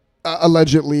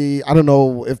 Allegedly, I don't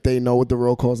know if they know what the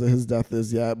real cause of his death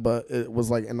is yet, but it was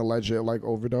like an alleged like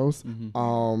overdose.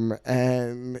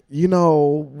 And you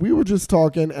know, we were just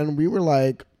talking, and we were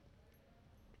like,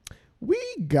 we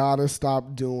gotta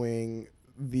stop doing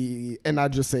and I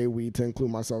just say we to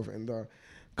include myself in the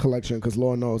collection, because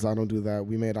Lord knows I don't do that.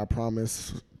 We made our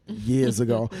promise years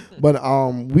ago. But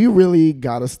we really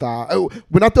gotta stop.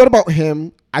 When I thought about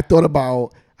him, I thought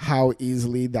about how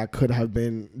easily that could have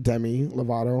been Demi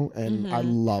Lovato, and I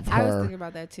love her. I was thinking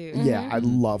about that too. Yeah, I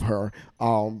love her.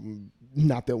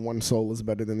 Not that one soul is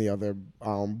better than the other,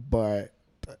 but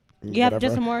You have whatever.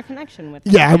 just more connection with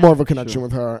her. Yeah, I have more of a connection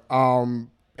with her.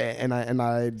 And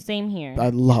I Same here. I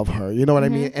love her. You know what I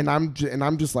mean? And I'm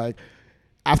just like,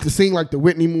 after seeing like the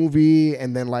Whitney movie,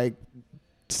 and then like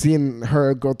seeing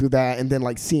her go through that, and then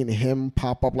like seeing him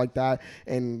pop up like that,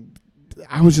 and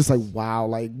I was just like, wow,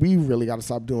 like we really got to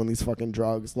stop doing these fucking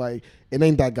drugs. Like it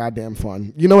ain't that goddamn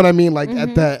fun. You know what I mean? Like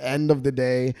at the end of the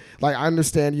day, like I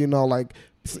understand, you know, like,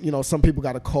 you know, some people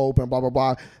got to cope and blah, blah,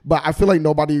 blah. But I feel like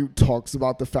nobody talks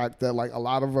about the fact that like a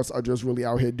lot of us are just really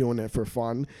out here doing it for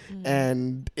fun.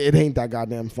 And it ain't that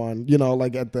goddamn fun. You know,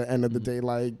 like at the end of the day,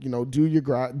 like, you know, do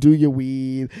your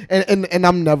weed. And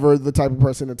I'm never the type of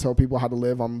person to tell people how to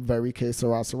live. I'm very que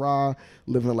sera, sera,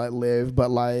 live and let live. But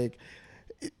like,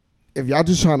 if y'all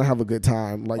just trying to have a good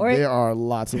time, like there are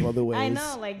lots of other ways. I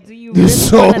know, like, do you really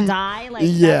want to die? Like,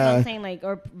 that's what I'm saying, like,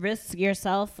 or risk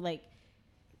yourself, like.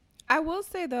 I will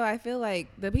say though, I feel like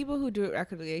the people who do it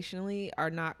recreationally are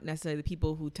not necessarily the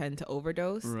people who tend to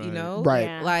overdose. Right. You know, Right?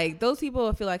 Yeah. Like those people,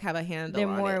 I feel like have a handle. They're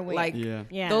on more it. aware. Like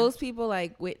Yeah. those people,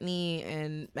 like Whitney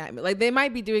and Matt, like they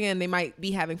might be doing it and they might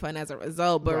be having fun as a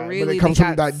result, but Right. But really it comes they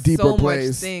from got that deeper so place.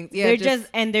 Much things. Yeah, They're just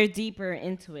and they're deeper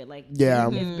into it. Like, Yeah.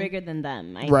 it's bigger than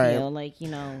them. I Right. feel like,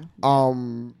 you know,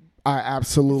 I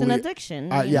absolutely. it's an addiction.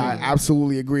 Yeah, I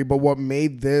absolutely agree. But what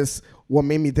made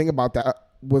me think about that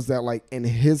was that, like, in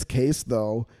his case,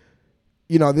 though,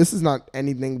 you know, this is not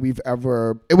anything we've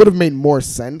ever. It would have made more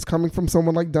sense coming from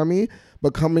someone like Dummy,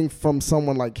 but coming from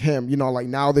someone like him, you know, like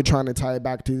now they're trying to tie it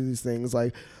back to these things,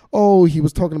 like, oh, he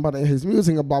was talking about it in his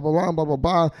music and blah blah blah blah blah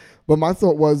blah. But my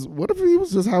thought was, what if he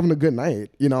was just having a good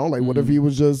night? You know, like, what if he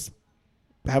was just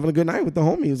having a good night with the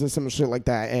homies or some shit like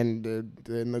that, and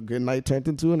the good night turned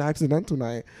into an accidental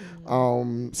night.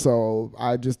 So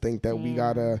I just think that we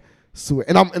gotta sue it.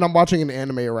 And I'm watching an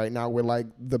anime right now where like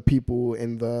the people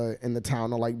in the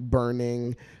town are like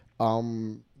burning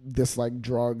this like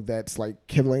drug that's like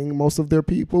killing most of their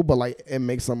people, but like it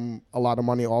makes them a lot of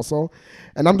money also.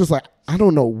 And I'm just like, I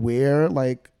don't know where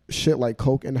like shit like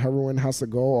coke and heroin has to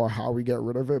go or how we get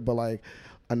rid of it, but like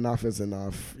enough is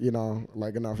enough, you know,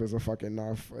 like enough is a fucking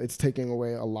enough. It's taking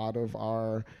away a lot of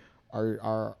our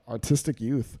artistic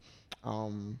youth.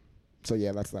 So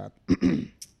yeah, that's that.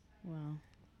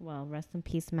 Well, rest in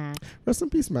peace, Mac. Rest in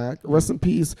peace, Mac. Rest in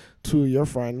peace to your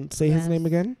friend. Say his name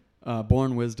again.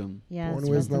 Born Wisdom. Yes, Born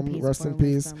Wisdom. Rest in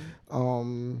peace.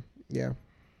 Yeah.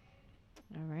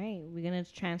 All right, we're gonna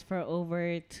transfer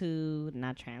over to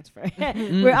not transfer.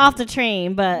 We're off the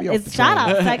train, but it's shout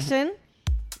out section.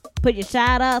 Put your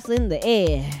shout outs in the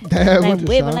air. Like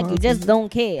waving like you just don't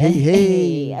care.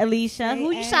 Hey. Alicia,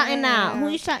 who you shouting out? Who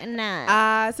you shouting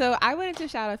out? So I wanted to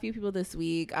shout out a few people this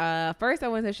week. First, I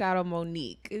wanted to shout out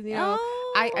Monique. You know,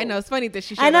 I know it's funny that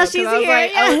she. I know up, she's I was here.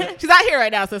 like, Yeah. she's not here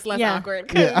right now, so it's less Yeah. awkward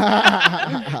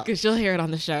because she'll hear it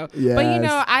on the show. Yes. But you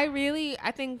know,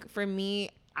 I think for me,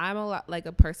 I'm a lot like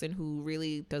a person who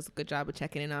really does a good job of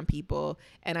checking in on people,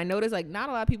 and I notice like not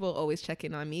a lot of people always check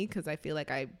in on me because I feel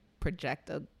like I project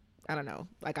I don't know,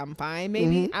 like I'm fine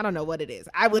maybe. I don't know what it is.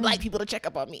 I would like people to check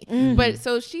up on me. But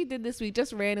so she did this week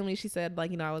just randomly. She said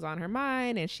like, you know, I was on her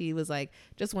mind and she was like,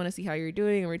 just want to see how you're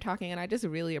doing, and we're talking, and I just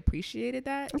really appreciated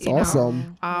that. That's you know?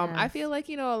 awesome. I feel like,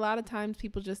 you know, a lot of times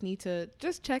people just need to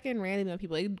just check in randomly on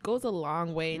people. It goes a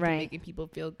long way into making people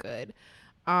feel good.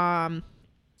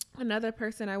 Another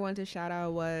person I wanted to shout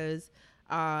out was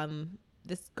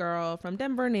this girl from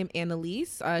Denver named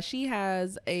Annalise. She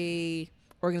has a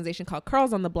organization called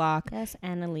Curls on the Block. That's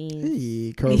Annalise.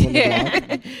 Hey, Curls on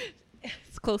the Block.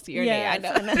 It's close to your name, I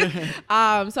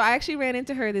know. So I actually ran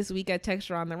into her this week at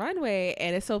Texture on the Runway,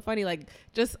 and it's so funny. Like,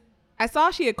 just I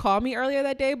saw she had called me earlier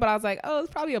that day, but I was like, oh,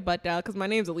 it's probably a butt dial because my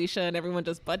name's Alicia and everyone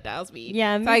just butt dials me.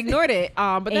 Yeah, so I ignored it.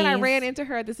 But then I ran into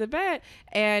her at this event,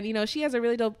 and you know, she has a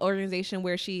really dope organization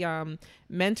where she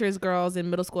mentors girls in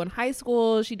middle school and high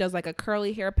school. She does like a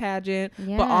curly hair pageant,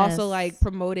 but also like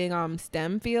promoting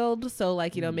STEM field. So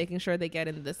like, you know, making sure they get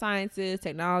into the sciences,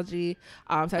 technology.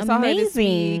 So I saw her this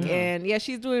week, and yeah,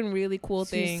 she's doing really cool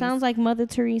things. Sounds like Mother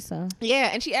Teresa.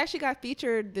 Yeah, and she actually got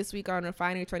featured this week on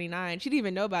Refinery 29. She didn't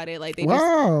even know about it. Like they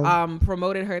just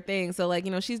promoted her thing. So like,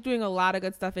 you know, she's doing a lot of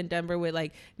good stuff in Denver with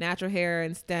like natural hair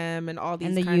and STEM and all these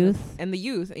and the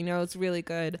youth. You know, it's really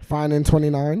good. Fine in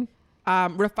 29.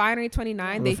 Refinery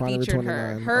 29, they featured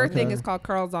 29. Her thing is called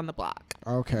Curls on the Block.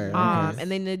 Okay.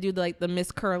 And then they do like the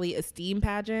Miss Curly Esteem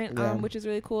pageant, which is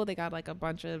really cool. They got like a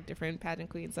bunch of different pageant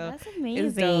queens. So that's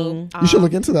amazing. You should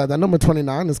look into that. That number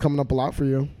 29 is coming up a lot for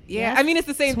you. Yeah, I mean it's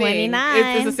the same 29.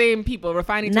 Thing. It's the same people.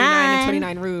 Refinery 29 and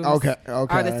 29 Rooms.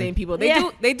 Are the same people.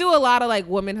 They do a lot of like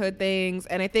womanhood things,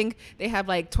 and I think they have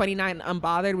like 29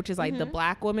 Unbothered, which is like the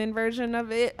black woman version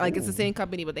of it. Like it's the same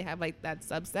company, but they have like that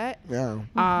subset.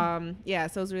 Yeah.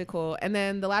 So it's really cool. And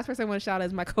then the last person I want to shout out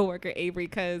is my coworker Avery,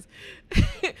 because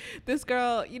this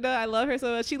girl, you know, I love her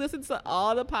so much. She listens to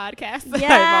all the podcasts that I'm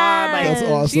on. Like, that's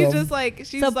awesome. She's just like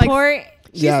she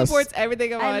supports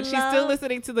everything I'm on. She's still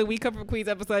listening to the We Come From Queens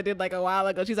episode I did like a while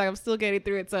ago. She's like, I'm still getting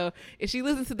through it. So if she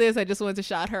listens to this, I just wanted to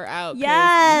shout her out.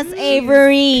 Yes,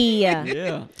 Avery.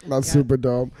 Yeah, that's super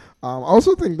dope. I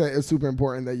also think that it's super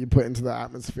important that you put into the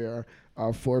atmosphere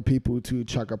for people to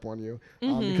check up on you,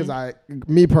 because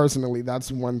me personally,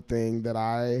 that's one thing that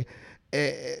I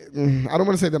don't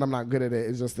want to say that I'm not good at it.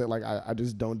 It's just that like I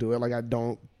just don't do it. Like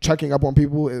checking up on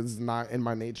people is not in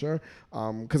my nature,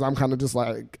 because I'm kind of just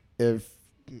like, if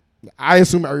I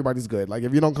assume everybody's good. Like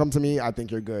if you don't come to me, I think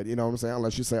you're good. You know what I'm saying?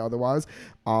 Unless you say otherwise.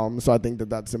 So I think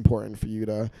that that's important for you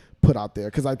to put out there,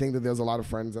 because I think that there's a lot of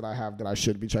friends that I have that I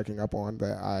should be checking up on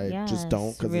that I just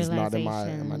don't, because it's not in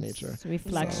my nature.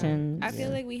 Reflections. So, I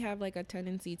feel like we have like a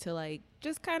tendency to like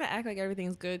just kind of act like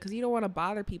everything's good because you don't want to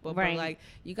bother people, but like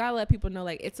you gotta let people know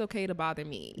like it's okay to bother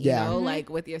me. You know,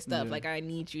 like with your stuff. Like I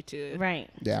need you to do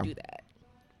that.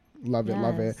 Love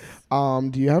it.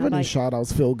 Do you have any shout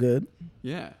outs? Feel good?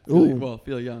 Yeah.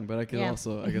 Feel young, but I could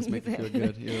also, I guess, make you feel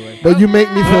good either way. But you make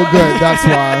me feel good. That's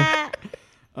why.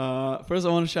 First, I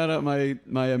want to shout out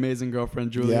my amazing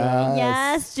girlfriend, Julia.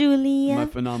 Yes, Julia. My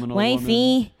phenomenal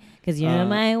wifey. Because you're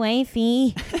my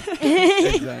wifey.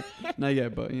 Exactly. Not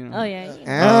yet, but you know. Oh, yeah.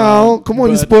 Ow. Come on,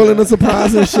 you're spoiling the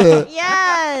surprise and shit.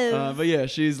 Yes. But yeah,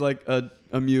 she's like a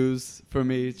muse for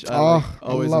me.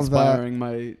 Always inspiring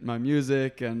my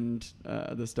music and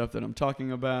the stuff that I'm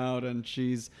talking about. And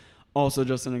she's also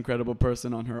just an incredible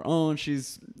person on her own.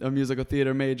 She's a musical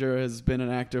theater major, has been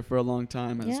an actor for a long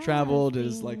time, has traveled,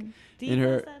 is like in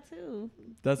her. That too.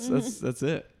 That's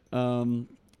it. And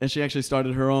she actually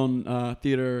started her own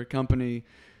theater company,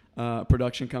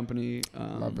 production company.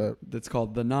 Love it. That's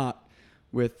called The Knot,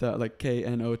 with like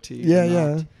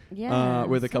KNOT. Yeah.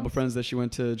 With a couple friends that she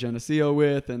went to Geneseo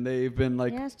with, and they've been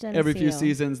like every few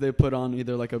seasons they put on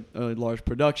either like a large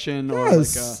production or like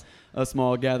a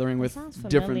small gathering with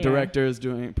different directors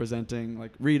presenting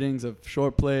like readings of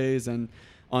short plays, and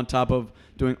on top of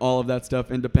doing all of that stuff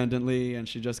independently. And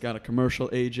she just got a commercial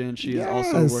agent. She is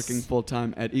also working full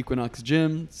time at Equinox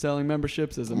Gym, selling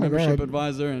memberships as a membership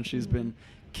advisor, and she's been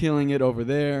killing it over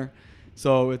there.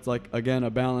 So it's like, again, a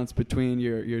balance between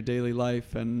your daily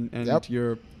life and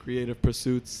your creative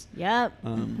pursuits.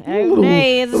 Every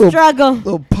day is a struggle.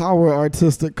 Little power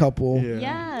artistic couple.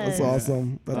 Yeah. That's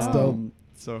awesome. That's dope.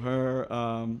 So her,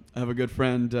 I have a good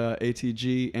friend,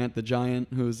 ATG, Ant the Giant,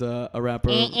 who's a rapper.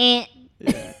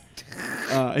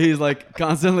 He's like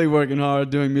constantly working hard,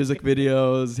 doing music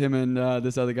videos. Him and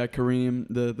this other guy, Kareem,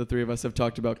 the three of us have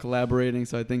talked about collaborating.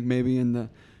 So I think maybe in the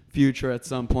future at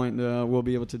some point we'll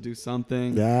be able to do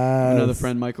something. Another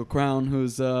friend, Michael Crown,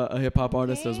 who's a hip-hop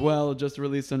artist as well, just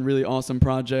released a really awesome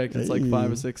project. It's like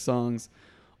 5 or 6 songs,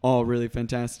 all really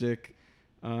fantastic.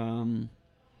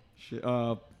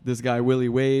 this guy Willie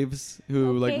Waves,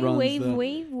 who like runs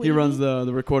he runs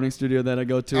the recording studio that I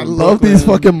go to. I in love Brooklyn. these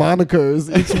fucking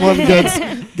monikers. Each one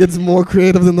gets more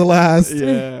creative than the last.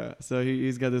 Yeah, so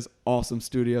he's got this awesome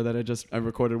studio that I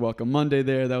recorded Welcome Monday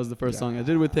there. That was the first song I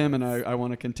did with him, and I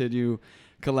want to continue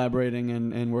collaborating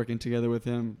and working together with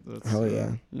him. Hell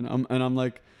yeah. I'm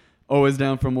like always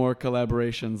down for more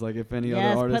collaborations. Like if any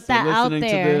other artists put that are out listening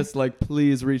to there. this, like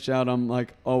please reach out. I'm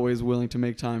like always willing to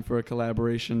make time for a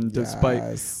collaboration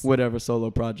despite whatever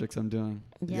solo projects I'm doing.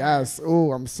 Yes.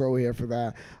 Oh, I'm so here for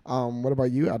that. What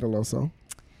about you, Adeloso?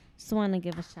 Just want to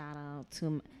give a shout out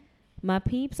to my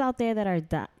peeps out there that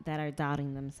are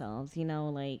doubting themselves.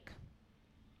 Like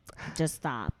just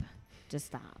stop.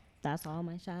 That's all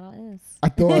my shout out is. I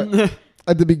thought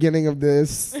at the beginning of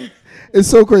this, it's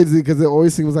so crazy because it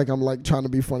always seems like I'm like trying to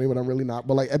be funny, but I'm really not.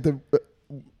 But like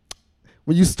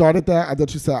when you started that, I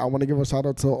thought you said I want to give a shout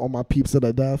out to all my peeps that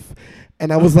are deaf,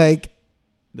 and I was like,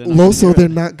 Loso, they're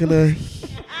not gonna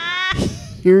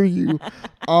hear you.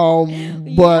 But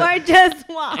you are just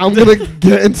what? I'm gonna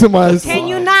get into my. Can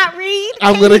you not read?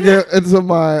 I'm gonna get into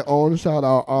my own shout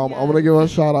out. I'm gonna give a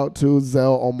shout out to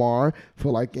Zell Omar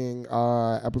for liking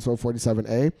episode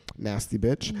 47A, Nasty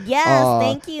Bitch. Yes,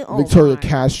 thank you, Victoria Omar.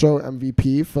 Castro,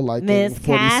 MVP, for liking Miss 46A.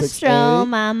 Castro,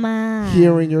 mama.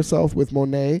 Hearing Yourself with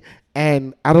Monet.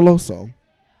 And Adeloso,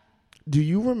 do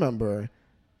you remember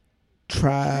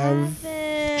Travis?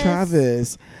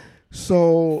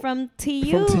 So from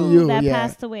TU that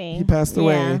passed away. He passed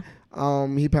away.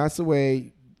 He passed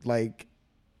away like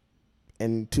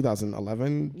in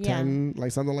 2011, 10,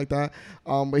 like something like that.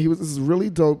 But he was this really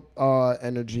dope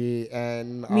energy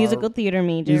and musical theater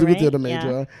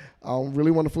major.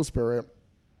 Really wonderful spirit.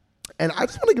 And I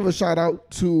just want to give a shout out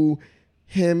to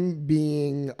him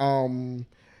being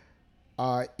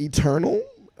eternal,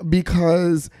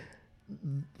 because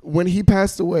when he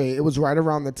passed away, it was right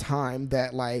around the time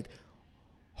that like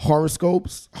horoscope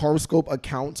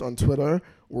accounts on Twitter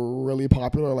were really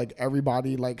popular. Like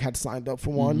everybody like had signed up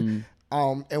for one.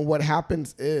 And what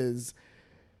happens is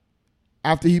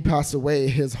after he passed away,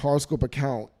 his horoscope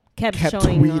account kept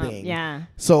tweeting. Up. Yeah.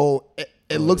 So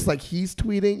it looks like he's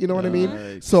tweeting. You know what I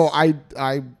mean? So I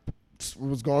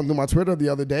was going through my Twitter the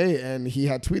other day and he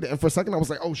had tweeted. And for a second I was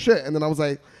like, oh shit. And then I was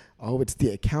like, oh, it's the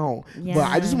account. Yeah. But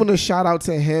I just want to shout out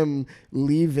to him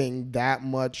leaving that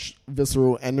much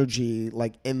visceral energy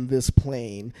like in this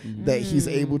plane that he's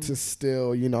able to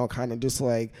still, kind of just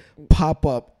like pop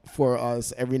up for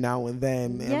us every now and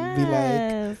then and be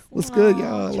like, what's good,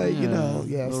 y'all? Like,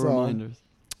 so reminders.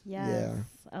 Yes.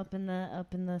 Up in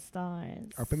the stars.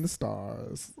 Up in the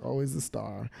stars. Always the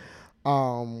star.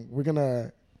 We're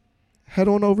gonna head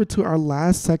on over to our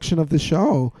last section of the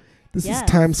show. This is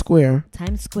Times Square.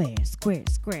 Times Square,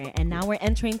 square. And now we're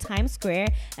entering Times Square.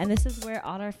 And this is where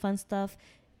all our fun stuff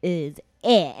is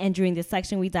at. And during this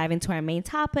section, we dive into our main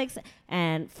topics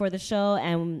and for the show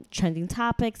and trending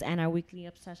topics and our weekly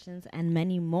obsessions and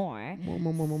many more.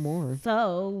 More.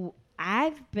 So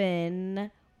I've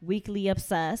been weekly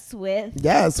obsessed with...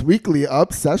 Yes, weekly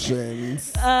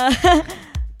obsessions.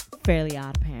 Fairly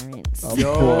Odd Parents. Of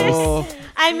course.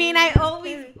 I mean, I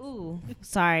always...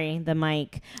 sorry, the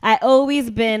mic. I always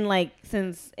been like,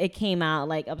 since it came out,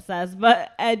 like obsessed,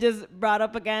 but I just brought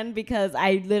up again because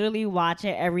I literally watch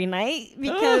it every night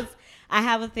because I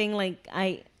have a thing like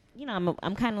I'm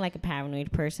kind of like a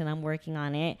paranoid person. I'm working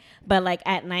on it, but like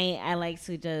at night I like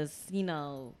to just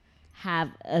have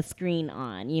a screen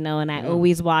on, and I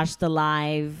always watch the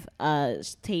live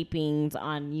tapings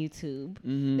on YouTube.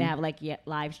 They have like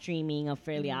live streaming of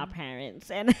Fairly Odd Parents,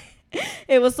 and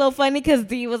it was so funny because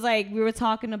D was like, we were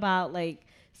talking about like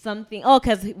something. Oh,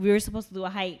 because we were supposed to do a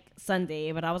hike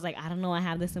Sunday, but I was like, I don't know, I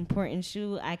have this important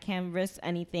shoot. I can't risk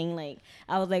anything. Like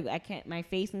I was like, I can't. My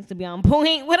face needs to be on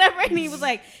point, whatever. And he was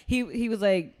like, he was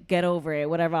like, get over it,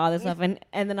 whatever, all this stuff. And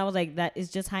then I was like, that is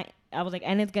just high. I was like,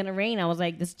 and it's gonna rain. I was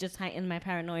like, this just heightened my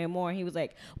paranoia more. He was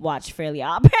like, watch Fairly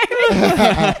Odd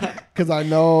Parents. Because I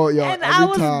know, and I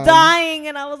was dying,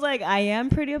 and I was like, I am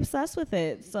pretty obsessed with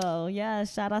it. So yeah,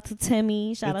 shout out to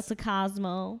Timmy, shout out to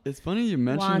Cosmo. It's funny you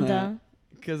mentioned Wanda. that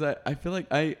because I feel like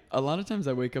a lot of times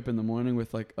I wake up in the morning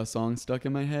with like a song stuck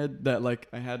in my head that like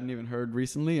I hadn't even heard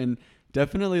recently, and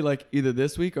definitely like either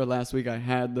this week or last week I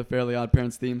had the Fairly Odd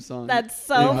Parents theme song. That's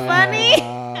so funny.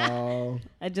 Wow.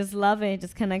 I just love it. It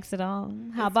just connects it all.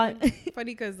 How about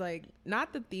funny because like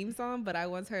not the theme song, but I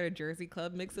once heard a Jersey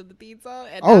Club mix of the theme song.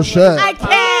 And oh shit! I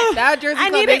can't. That Jersey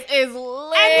Club mix is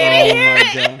lit. I need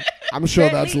to hear it. I'm sure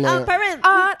that's lit.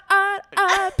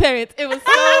 Parents. It was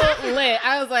so lit.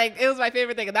 I was like, it was my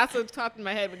favorite thing, and that's what popped in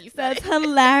my head when you said That's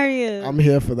hilarious. I'm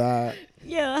here for that.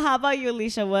 Yeah, how about you,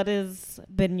 Alicia? What has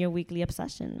been your weekly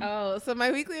obsession? Oh, so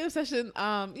my weekly obsession,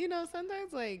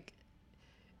 sometimes like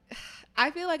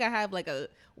I feel like I have like a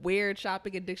weird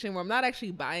shopping addiction where I'm not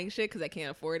actually buying shit because I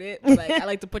can't afford it. But, like I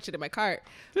like to put shit in my cart.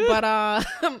 But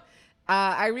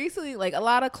I recently, like, a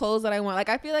lot of clothes that I want. Like,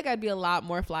 I feel like I'd be a lot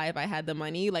more fly if I had the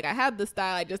money. Like, I have the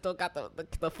style, I just don't got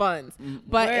the funds.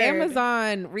 But Word.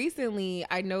 Amazon recently,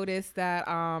 I noticed that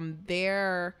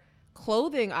their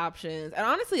clothing options, and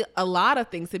honestly a lot of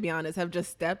things, to be honest, have just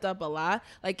stepped up a lot.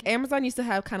 Like, Amazon used to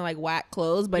have kind of like whack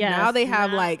clothes, but Yes, now they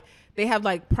have like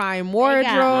prime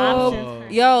wardrobe.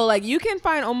 options. Yo, like you can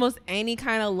find almost any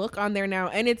kind of look on there now,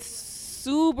 and it's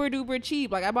super duper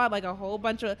cheap. Like I bought like a whole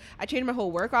bunch of, I changed my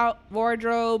whole workout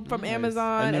wardrobe from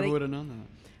Amazon. I never and would have known that.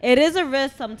 It is a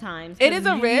risk sometimes. It is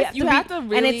a risk. You have to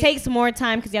and really- it takes more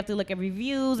time because you have to look at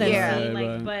reviews and Yeah. see, Right, like,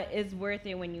 right. but it's worth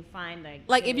it when you find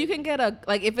Like if you can get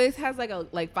if it has like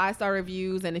 5-star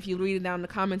reviews, and if you read it down in the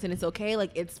comments and it's okay,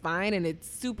 like it's fine and it's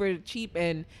super cheap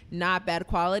and not bad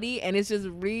quality, and it's just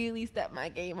really stepped my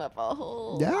game up a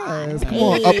whole lot. Yes, come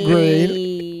on,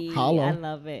 upgrade. Holla. I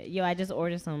love it. Yo, I just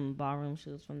ordered some ballroom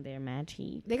shoes from there, mad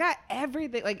cheap. They got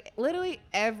everything, like literally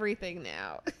everything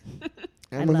now.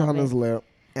 Amazon it. is lit.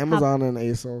 Amazon and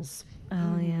ASOS.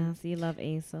 Oh yeah, so you love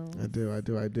ASOS.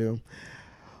 I do.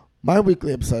 My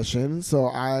weekly obsession. So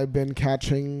I've been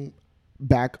catching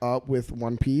back up with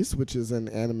One Piece, which is an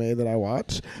anime that I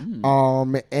watch.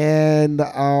 And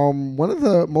one of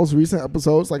the most recent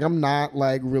episodes, like I'm not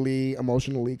like really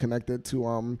emotionally connected to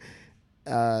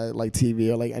like TV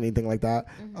or like anything like that.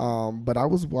 But I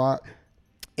was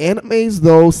animes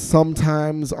though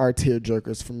sometimes are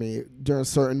tearjerkers for me during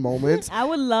certain moments. I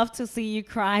would love to see you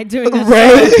cry during this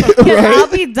Right, show, 'cause right. I'll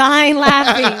be dying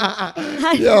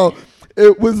laughing. Yo,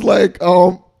 it was like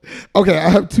okay, I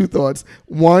have two thoughts.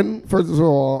 One, first of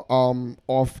all,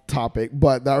 off topic,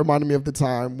 but that reminded me of the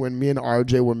time when me and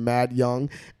RJ were mad young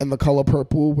and The Color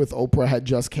Purple with Oprah had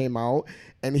just came out,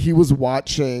 and he was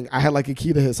watching. I had like a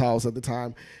key to his house at the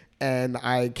time, and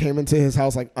I came into his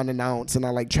house like unannounced, and I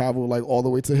like traveled like all the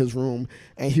way to his room,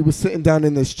 and he was sitting down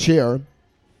in this chair,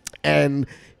 and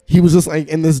he was just like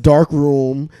in this dark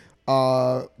room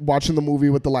watching the movie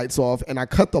with the lights off, and I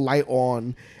cut the light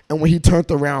on, and when he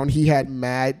turned around he had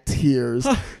mad tears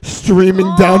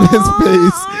streaming down his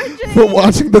face for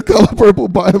watching The Color Purple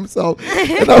by himself,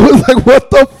 and I was like, what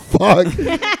the fuck?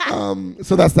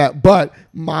 So that's that. But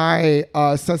my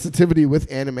sensitivity with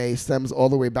anime stems all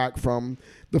the way back from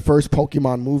the first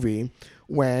Pokemon movie,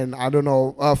 when, I don't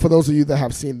know, for those of you that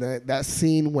have seen that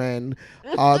scene when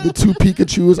the two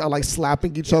Pikachus are like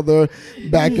slapping each other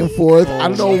back and forth. I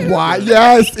don't know why.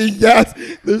 Yes.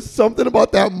 There's something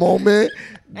about that moment.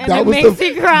 And it makes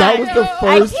you cry. That was the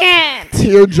first I can't.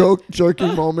 tear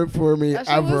jerking moment for me That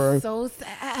shit ever. was so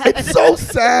sad. It's so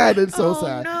sad. It's so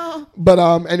sad. No. But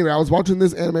anyway, I was watching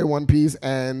this anime One Piece,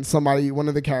 and one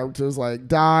of the characters like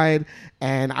died,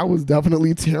 and I was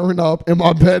definitely tearing up in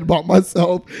my bed by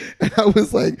myself, and I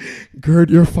was like, gird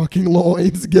your fucking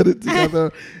loins, get it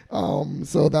together.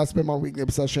 So that's been my weekly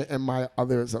obsession, and my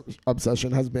other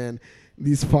obsession has been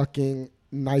these fucking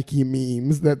Nike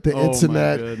memes that the Oh my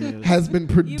internet goodness. has been You've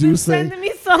been producing. sending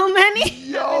me so many.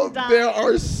 Yo, I'm dying. there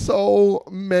are so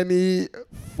many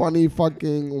funny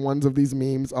fucking ones of these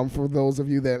memes. For those of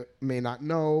you that may not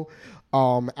know,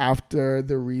 after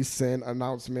the recent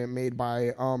announcement made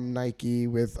by Nike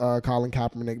with Colin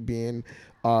Kaepernick being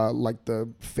like the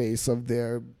face of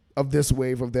this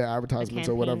wave of their advertisements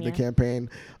or whatever the campaign.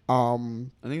 I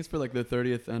think it's for like the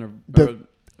 30th anniversary.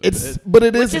 It It's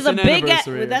is a big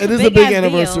anniversary. That's it a is a big ass deal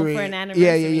anniversary. for an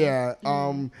anniversary. Yeah.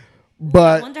 I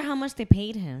But wonder how much they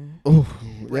paid him.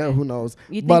 yeah, who knows?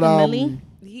 You think But a milli?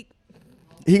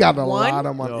 he got a One? lot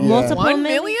of money. Yo. Yeah. Multiple 1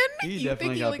 million? million? He You definitely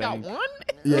think he got only got banged. one?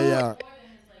 Yeah.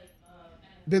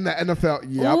 Then the NFL.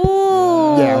 Yep.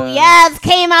 Ooh, Yeah. yes,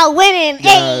 came out winning.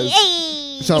 Yes.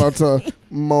 Hey. Shout out to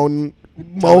Mo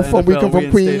the from We NFL Come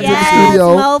From Queens in reinstated. the Yes,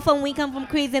 studio. Mo from We Come From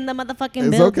Queens in the motherfucking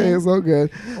It's building. okay. It's all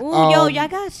good. Ooh, yo, Um, y'all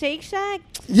got Shake Shack?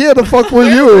 Yeah, the fuck were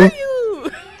Where you, were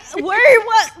you? Where?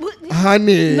 What?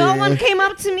 honey? No one came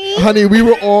up to me. Honey, we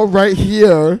were all right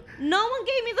here. No one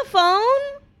gave me the phone.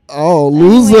 Oh,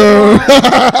 loser.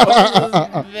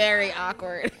 Very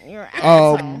awkward. You're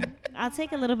Um, I'll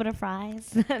take a little bit of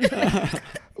fries.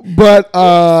 But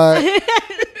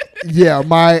yeah,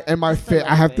 I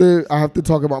have to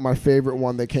talk about my favorite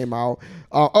one that came out.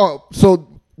 So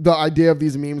the idea of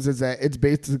these memes is that it's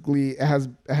basically it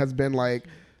has been like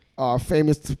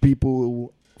famous to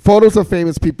people photos of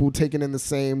famous people taken in the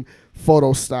same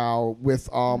photo style with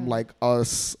like a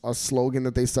slogan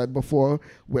that they said before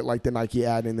with like the Nike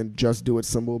ad and then just do it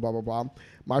symbol, blah blah blah.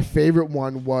 My favorite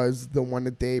one was the one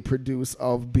that they produced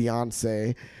of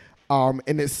Beyonce,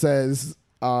 and it says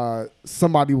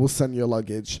somebody will send your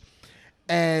luggage,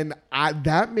 and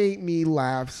that made me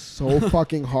laugh so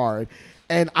fucking hard.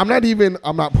 And I'm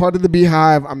not part of the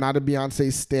Beehive. I'm not a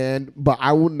Beyonce stan, but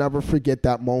I will never forget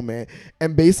that moment.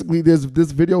 And basically, there's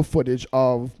this video footage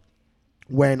of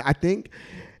when I think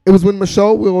it was when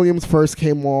Michelle Williams first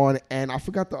came on, and I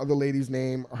forgot the other lady's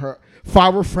name. Her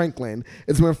Farrah Franklin.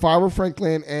 It's when Farrah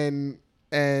Franklin and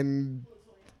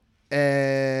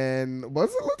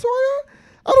was it LaToya?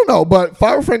 I don't know, but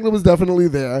Farrah Franklin was definitely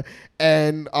there.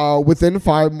 And within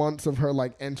 5 months of her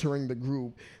like entering the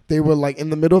group, they were like in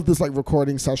the middle of this like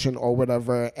recording session or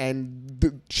whatever,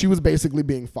 and she was basically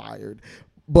being fired.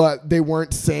 But they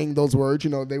weren't saying those words,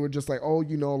 they were just like, oh,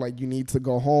 like you need to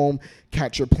go home,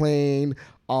 catch your plane.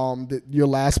 Your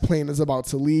last plane is about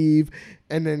to leave.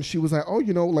 And then she was like, oh,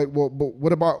 like, well, but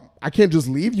what about, I can't just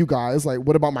leave you guys. Like,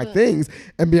 what about my things?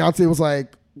 And Beyonce was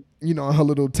like, her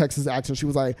little Texas accent, she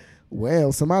was like,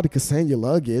 well, somebody could send your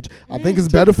luggage. I think it's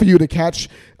better for you to catch,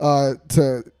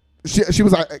 she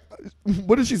was like,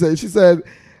 what did she say? She said,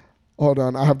 hold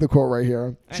on, I have the quote right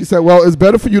here. She said, well, it's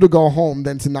better for you to go home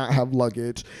than to not have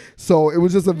luggage. So it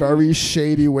was just a very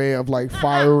shady way of like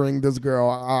firing this girl.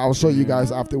 I'll show you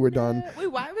guys after we're done. Wait,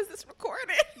 why was this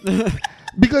recorded?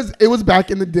 Because it was back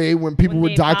in the day when people were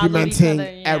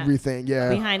documenting everything. Yeah.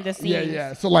 Behind the scenes.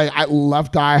 Yeah. So like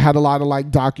Left Eye had a lot of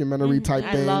like documentary type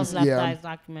things. I love Left Eye's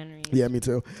documentaries. Yeah, me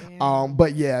too.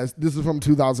 But yeah, this is from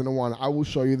 2001. I will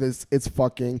show you this. It's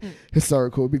fucking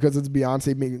hysterical because it's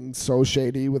Beyonce being so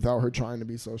shady without her trying to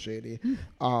be so shady.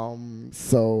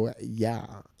 So yeah,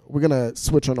 we're gonna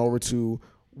switch on over to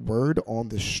Word on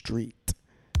the Street.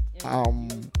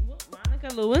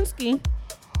 Monica Lewinsky.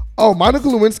 Oh, Monica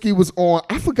Lewinsky was on.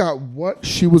 I forgot what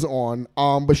she was on.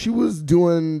 But she was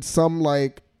doing some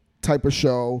like type of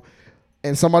show,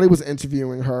 and somebody was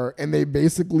interviewing her, and they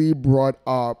basically brought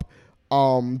up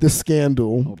the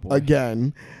scandal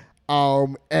again.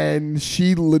 And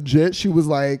she was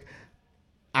like,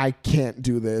 I can't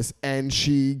do this. And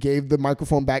she gave the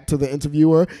microphone back to the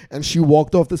interviewer and she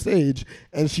walked off the stage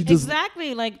and she just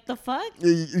exactly like the fuck.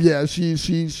 Yeah,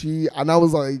 she and I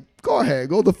was like, go ahead,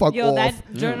 go the fuck off.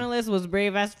 That journalist was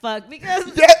brave as fuck because for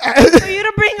you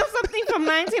to bring up something from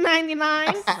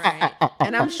 1999. Right.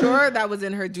 And I'm sure that was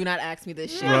in her do not ask me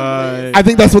this shit. Right. I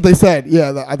think that's what they said.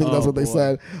 Yeah, I think that's what they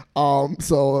said.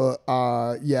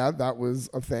 Yeah, that was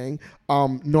a thing.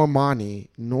 Normani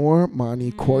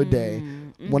Corday,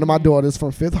 one of my daughters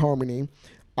from Fifth Harmony.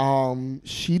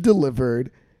 She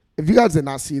delivered, if you guys did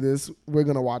not see this, we're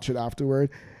going to watch it afterward.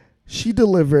 She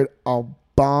delivered a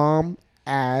bomb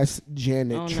ass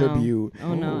Janet tribute.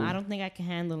 Oh no, I don't think I can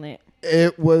handle it.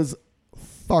 It was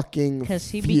fucking because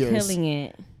she fierce. be killing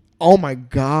it. Oh my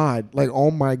god,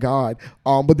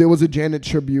 but there was a Janet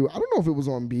tribute. I don't know if it was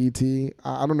on BET.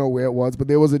 I don't know where it was, but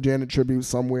there was a Janet tribute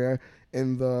somewhere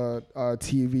in the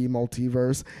TV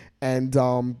multiverse, and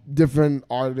different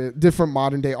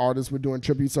modern day artists were doing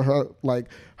tributes to her.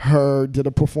 Like her did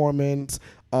a performance,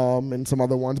 and some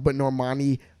other ones, but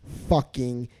Normani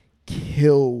fucking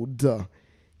killed a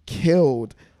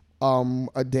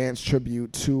dance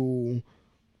tribute to,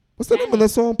 what's the name of the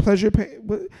song? Pleasure Is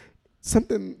the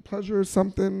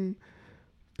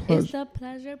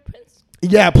Pleasure Principle?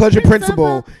 Yeah, Pleasure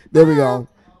Principle. There we go.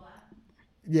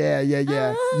 Yeah.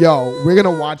 Yo, we're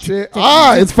gonna watch it.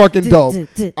 It's fucking dope.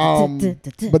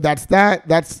 But that's that.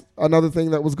 That's another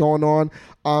thing that was going on.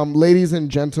 Ladies and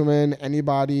gentlemen,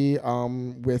 anybody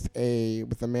with a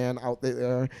man out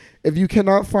there, if you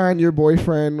cannot find your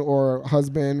boyfriend or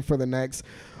husband for the next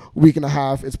week and a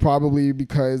half, it's probably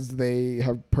because they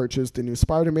have purchased the new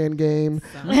Spider-Man game.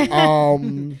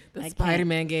 The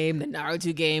Spider-Man game, the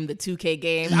Naruto game, the 2K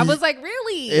game. I was like,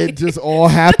 really? It just all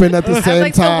happened at the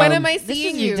same time. So when am I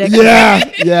seeing you? Yeah.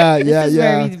 This is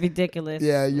very ridiculous.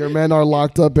 Yeah, your men are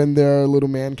locked up in their little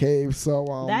man cave. So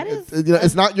that is,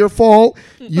 it's not your fault.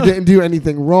 You didn't do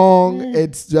anything wrong.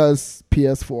 It's just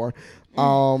PS4.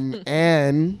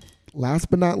 And last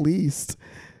but not least,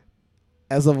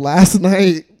 as of last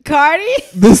night, Cardi?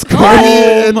 This Cardi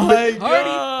and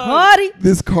Cardi.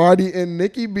 This Cardi and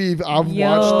Nicki beef. I've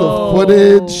watched the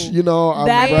footage.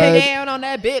 I've read down on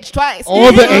that bitch twice.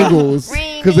 all the angles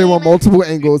because there were multiple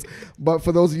angles. But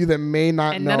for those of you that may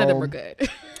not know, none of them were good.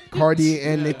 Cardi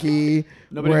and Nicki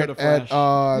were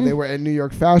they were at New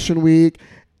York Fashion Week,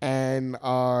 and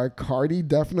Cardi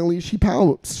definitely she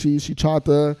pouts. She tried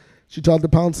to She tried to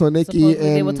pounce on Nikki, Supposedly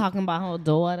and they were talking about her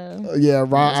daughter. yeah,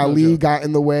 Ra That's no Ali joke. got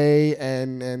in the way,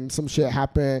 and some shit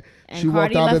happened. And She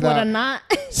Cardi walked out left of with a that. knot.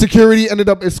 Security ended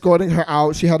up escorting her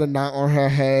out. She had a knot on her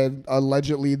head.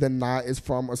 Allegedly, the knot is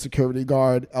from a security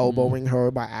guard elbowing her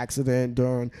by accident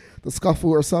during the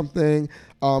scuffle or something.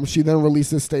 She then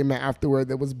released a statement afterward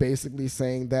that was basically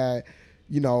saying that,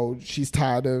 you know, she's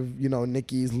tired of, you know,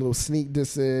 Nicki's little sneak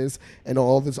disses and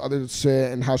all this other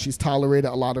shit, and how she's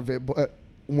tolerated a lot of it. But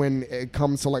when it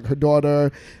comes to like her daughter,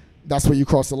 that's where you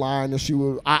cross the line. And she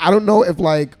will, I don't know if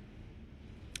like,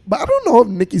 but I don't know if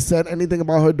Nikki said anything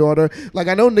about her daughter. Like,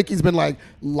 I know Nikki's been like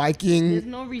liking. There's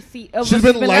no receipt. She's been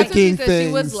That's what liking she said.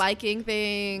 She was things. liking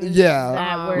things. Yeah.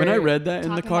 That were When I read that in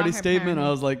the talking Cardi about her statement, I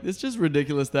parents. was like, it's just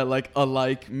ridiculous that like a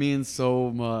like means so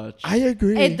much. I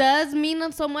agree. It does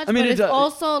mean so much, I mean, but it it's does-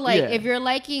 also like yeah. if you're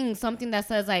liking something that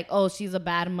says like, "Oh, she's a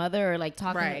bad mother," or like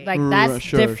talking Right. like Right, that's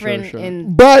sure, different. sure.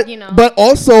 In but you know, but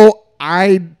also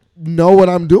I know what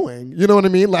I'm doing. You know what I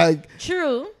mean? Like,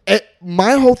 true.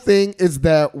 my whole thing is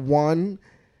that one.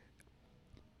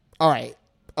 All right,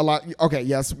 a lot. Okay,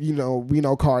 yes, you know, we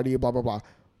know Cardi, blah blah blah.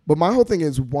 But my whole thing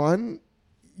is one.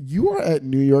 You are at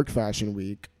New York Fashion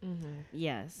Week.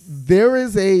 Yes. There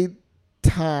is a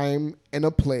time and a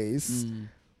place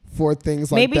for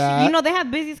things like Maybe that. she, you know, they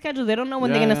have busy schedules. They don't know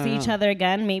when they're gonna see Yeah. each other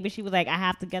again. Maybe she was like, "I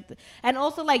have to get," and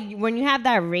also like when you have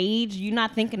that rage, you're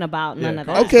not thinking about none of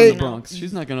that. Cardi's Okay. from the Bronx.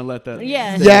 She's not gonna let that.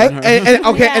 Yeah. stay Yeah, in her. and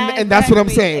okay, Yeah, and that's what I'm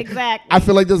exactly, saying. exactly. I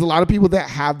feel like there's a lot of people that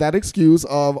have that excuse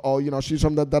of, oh, you know, she's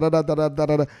from the da da da da da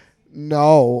da da.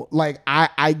 No, like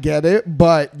I get it,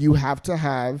 but you have to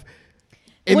have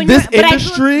in When this you're- but I feel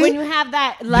industry. when you have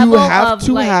that level You have of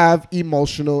to like, have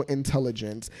emotional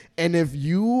intelligence, and if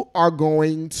you are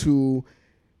going to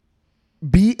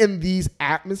be in these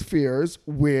atmospheres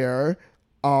where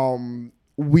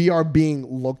we are being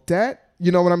looked at,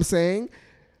 you know what I'm saying?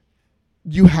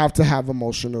 You have to have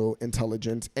emotional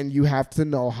intelligence, and you have to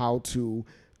know how to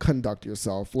conduct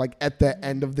yourself, like at the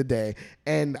end of the day.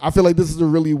 And I feel like this is a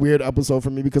really weird episode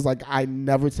for me because like I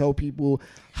never tell people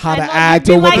how I to know, you act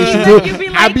be or what they like- should you do. be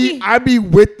I like- be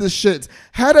with the shits.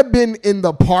 Had I been in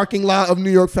the parking lot of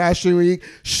New York Fashion Week,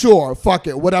 sure, fuck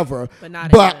it, whatever. But not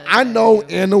But in the I know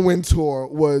venue. Anna Wintour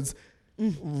was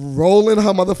rolling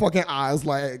her motherfucking eyes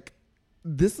like,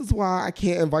 this is why I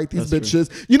can't invite these That's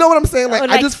bitches. You know what I'm saying? Like,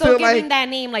 or, I just so feel giving like that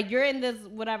name, like you're in this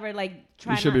whatever, like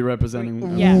trying. You should be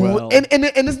representing Yeah. well. and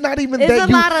it's not even It's that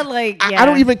a you, lot of like. Yeah. I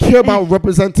don't even care about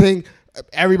representing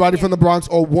everybody from the Bronx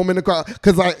or woman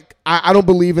because like I don't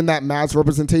believe in that mass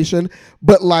representation,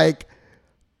 but like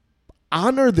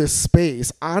honor this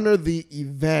space, honor the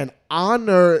event,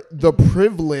 honor the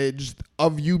privilege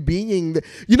of you being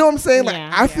you know what I'm saying? Like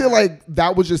Yeah. I feel like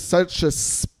that was just such a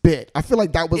spit. I feel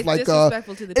like that was It's like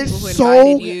disrespectul to the people it's who so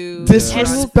invited you.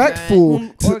 disrespectful.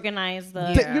 Who to- organized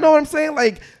the. you know what I'm saying?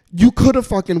 Like, you could have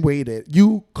fucking waited.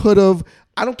 You could have.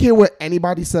 I don't care what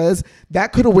anybody says.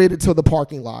 That could have waited till the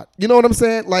parking lot. You know what I'm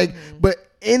saying? Like, but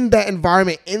in that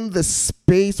environment, in the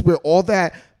space where all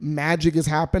that magic is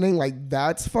happening, like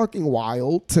that's fucking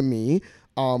wild to me.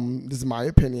 This is my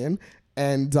opinion.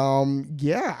 And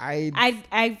yeah,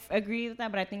 I agree with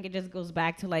that, but I think it just goes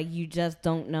back to like you just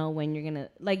don't know when you're gonna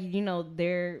like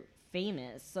they're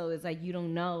famous, so it's like you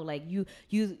don't know like you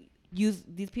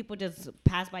these people just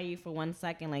pass by you for 1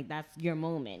 second, like that's your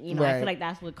moment. I Right. feel like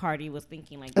that's what Cardi was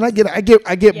thinking. Like, and I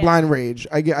get Yeah. blind rage.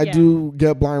 I Yeah. do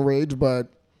get blind rage, but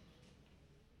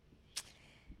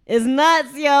it's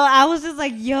nuts, yo. I was just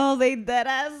like, yo, they dead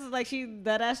ass like she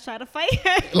dead ass try to fight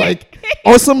her. like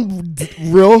on some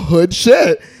real hood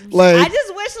shit. Like I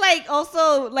just wish like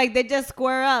also like they just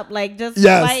square up, like just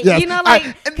yes, like yes. like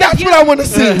and 'cause that's you- what I want to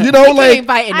see. You know, Nikki like ain't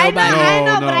fighting I nobody. know,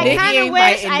 No, but I no. kind Nikki of ain't wish,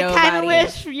 fighting I kind of nobody.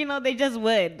 wish, they just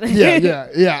would.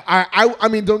 yeah. I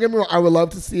mean, don't get me wrong. I would love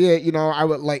to see it. You know, I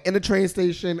would like in the train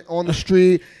station, on the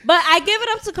street. But I give it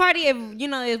up to Cardi if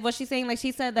if what she's saying, like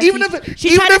she said that Even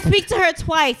she tried to speak to her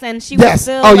twice and she was Yes.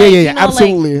 still Oh, yeah, like, yeah, yeah.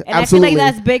 Absolutely. and Absolutely. I feel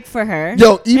like that's big for her.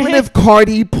 Yo, even if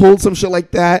Cardi pulled some shit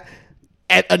like that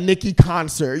at a Nicki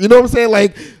concert, you know what I'm saying?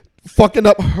 Like fucking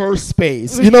up her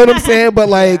space. You know what I'm saying? But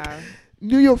like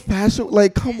New York fashion,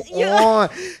 like come on,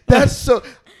 that's so.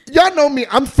 Y'all know me.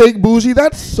 I'm fake bougie.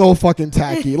 That's so fucking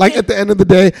tacky. Like at the end of the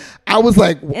day, I was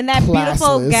like in that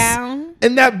beautiful classless. gown.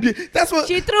 And that's what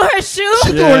She threw her shoe.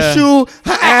 she threw her shoe.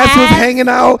 Her ass was hanging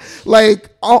out. Like,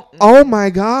 oh my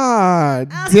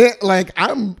God. Like,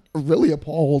 I'm really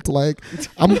appalled. Like,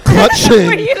 I'm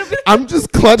clutching. I'm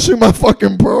just clutching my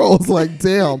fucking pearls. Like,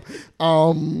 damn.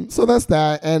 So that's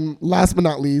that. And last but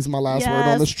not least, my last word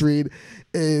on the street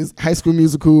is High School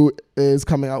Musical is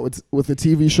coming out with a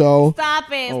TV show. Stop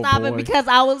it, because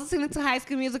I was listening to High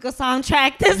School Musical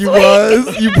soundtrack this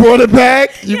week. You brought it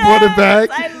back. You brought it back.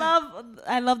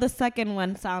 I love the second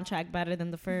one soundtrack better than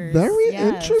the first. Very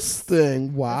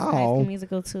interesting. Wow. High School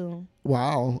Musical too.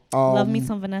 Wow. Love me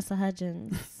some Vanessa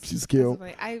Hudgens. She's cute.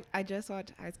 I just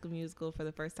watched High School Musical for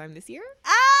the first time this year.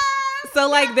 So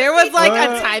like there was like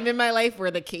a time in my life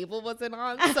where the cable wasn't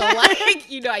on. So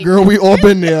like girl, we all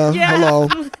been there. Yeah. Hello.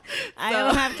 I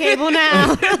don't have cable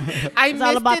now. It's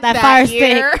all about that fire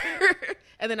year. stick.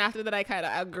 And then after that, I kind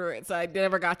of outgrew it, so I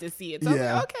never got to see it. So I was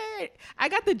like, okay, I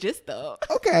got the gist though.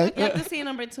 Okay. You have to see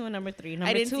number 2 and number 3. Number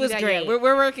I didn't 2 see is that great. yet.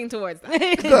 We're working towards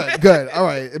that. Good. All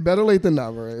right. Better late than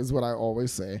never is what I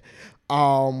always say.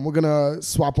 We're gonna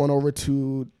swap on over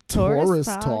to Taurus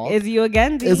talk. Is you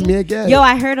again, D? It's me again. Yo,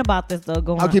 I heard about this though.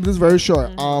 Go on. I'll keep this very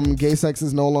short. Gay sex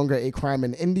is no longer a crime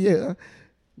in India.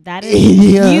 That is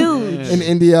huge. In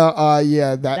India,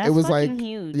 That's it was fucking like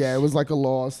huge. Yeah, it was like a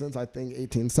law since I think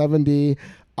 1870.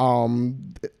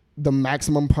 The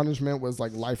maximum punishment was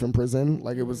like life in prison.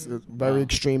 Like it was a very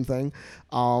extreme thing.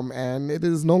 And it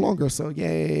is no longer. So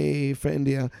yay for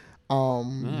India.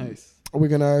 Nice. We're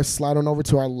gonna slide on over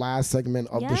to our last segment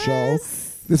of the show.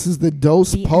 Yes. This is the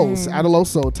Dose The Post. end.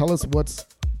 Adeloso, tell us what's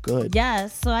good.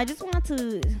 Yes. So I just want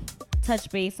to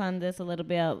touch base on this a little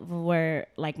bit of where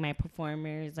like my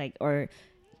performers like or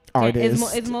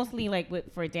Artists. it's mostly like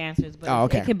for dancers, but Oh,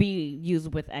 okay. it could be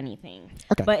used with anything.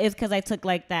 Okay. But it's because I took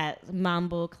like that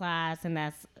mambo class, and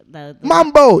that's the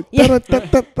Mambo. Yeah.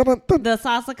 Da-da-da-da-da-da. the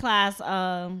salsa class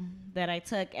that I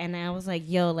took, and I was like,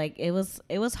 yo, like it was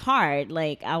hard.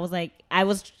 Like I was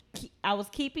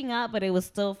keeping up, but it was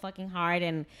still fucking hard,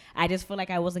 and I just feel like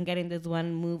I wasn't getting this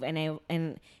one move,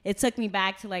 and it took me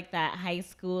back to like that high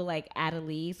school like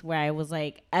Adelise where I was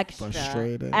like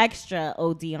Frustrated. extra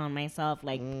OD on myself,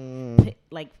 like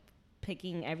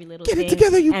picking every little Get thing it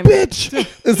together, you and bitch.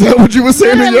 Is that what you were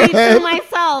saying in your literally to head?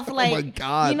 myself, like, my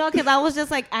God. you know, because I was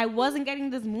just like, I wasn't getting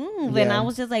this move, and Yeah. I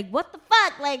was just like, what the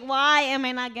fuck, like, why am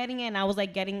I not getting it? And I was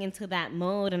like getting into that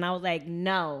mode, and I was like,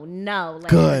 no,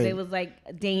 like, Good. it was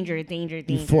like danger.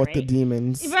 You fought right? the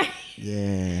demons. Right.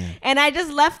 Yeah. And I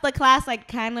just left the class like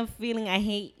kind of feeling, I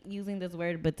hate using this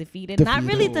word, but defeated. Not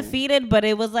really defeated, but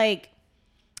it was like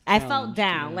I felt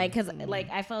down, like, because like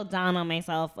I felt down on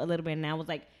myself a little bit, and I was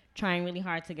like trying really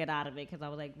hard to get out of it because I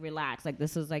was like, relax, like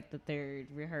this is like the third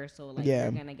rehearsal, like Yeah.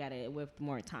 we're gonna get it with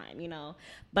more time, you know.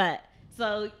 But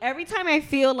so every time I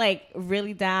feel like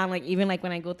really down, like even like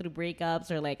when I go through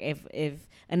breakups or like if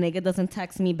a nigga doesn't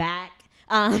text me back,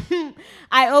 I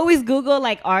always Google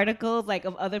like articles like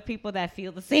of other people that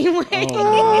feel the same way.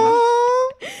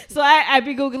 Oh. So I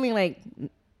be Googling like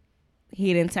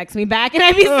he didn't text me back, and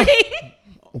I be saying.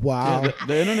 Wow.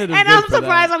 The internet is And good I'm for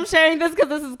surprised that. I'm sharing this because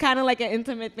this is kind of like an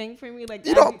intimate thing for me. Like,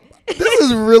 You know, this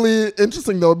is really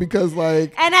interesting though because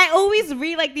like and I always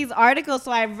read like these articles.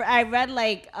 So I read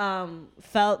like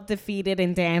felt defeated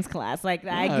in dance class. Like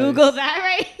I Nice. Googled that,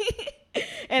 right?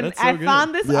 And That's so I good.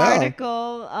 found this Yeah.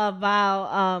 article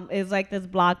about it's like this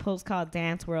blog post called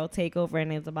Dance World Takeover,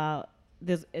 and it's about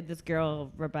this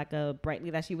girl Rebecca Brightly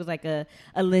that she was like a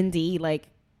Lindy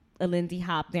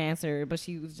Hop dancer, but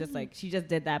she was just like, she just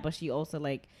did that, but she also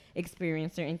like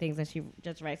experienced certain things, and she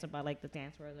just writes about like the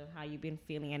dance world and how you've been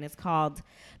feeling. And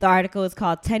the article is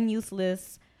called 10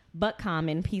 Useless But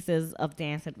Common Pieces of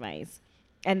Dance Advice.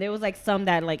 And there was like some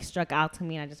that like struck out to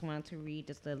me, and I just wanted to read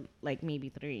just like maybe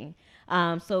 3.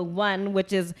 So one,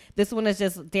 which is, this one is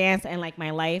just dance and like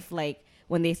my life, like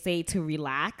when they say to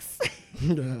relax.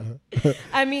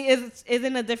 I mean, it's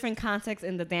in a different context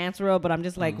in the dance world, but I'm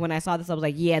just like, when I saw this, I was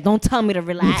like, yeah, don't tell me to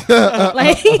relax.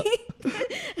 Like,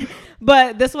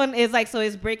 but this one is like, so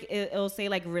it'll say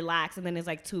like relax, and then it's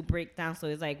like to break down. So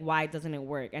it's like, why doesn't it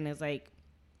work? And it's like,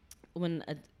 when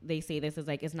they say this, is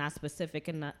like, it's not specific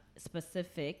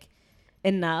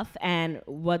enough, and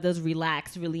what does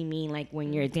relax really mean, like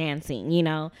when you're dancing, you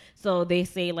know? So they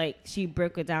say like, she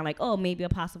broke it down like, oh, maybe a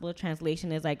possible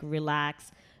translation is like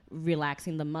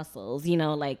relaxing the muscles, you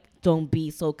know, like don't be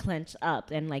so clenched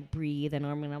up and like breathe and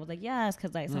normal. And I was like, yes,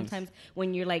 because like sometimes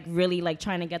when you're like really like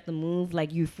trying to get the move,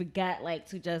 like you forget like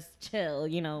to just chill,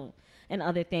 you know, and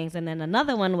other things. And then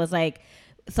another one was like,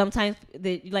 sometimes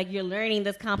like you're learning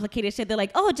this complicated shit, they're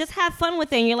like, oh, just have fun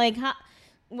with it, and you're like, huh?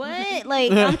 What?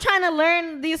 Like, I'm trying to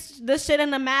learn this shit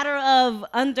in a matter of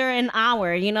under an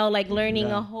hour, you know, like learning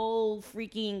a whole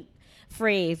freaking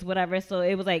phrase, whatever. So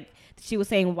it was like, she was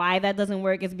saying why that doesn't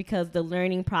work is because the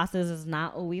learning process is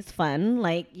not always fun.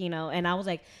 Like, you know, and I was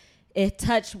like, it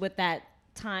touched with that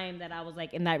time that I was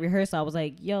like in that rehearsal. I was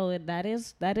like, yo, that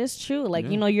is true. Like,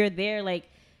 you know, you're there like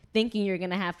thinking you're going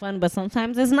to have fun, but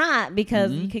sometimes it's not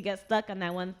because you could get stuck on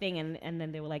that one thing. And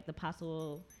then they were like, the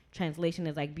possible translation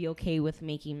is like, be okay with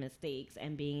making mistakes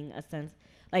and being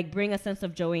bring a sense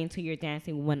of joy into your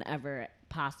dancing whenever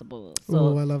possible. So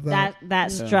Ooh, I love that.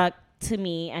 That struck to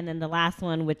me. And then the last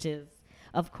one, which is,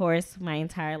 of course, my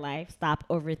entire life, stop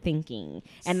overthinking.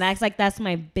 And that's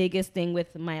my biggest thing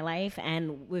with my life.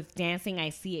 And with dancing,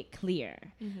 I see it clear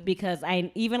because I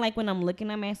even like when I'm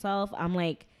looking at myself, I'm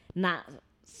like not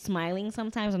smiling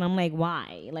sometimes. And I'm like,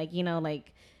 why? Like, you know,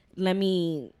 like, let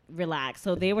me relax.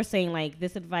 So they were saying like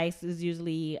this advice is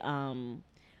usually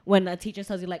when a teacher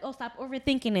tells you like, oh, stop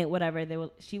overthinking it, whatever.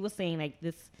 She was saying like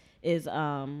this is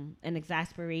an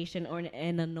exasperation or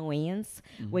an annoyance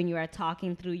when you are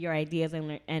talking through your ideas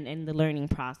and in the learning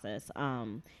process.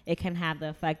 It can have the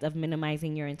effect of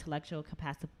minimizing your intellectual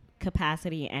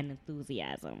capacity and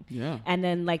enthusiasm. Yeah. And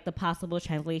then like the possible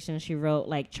translation, she wrote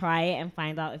like, try it and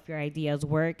find out if your ideas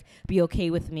work. Be okay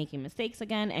with making mistakes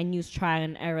again and use trial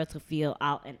and error to feel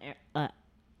out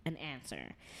an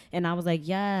answer. And I was like,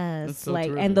 yes. So like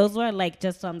terrific. And those were like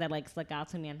just some that like stuck out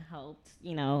to me and helped,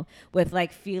 you know, with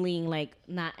like feeling like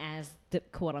not as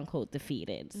quote unquote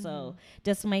defeated. So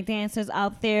just my dancers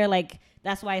out there, like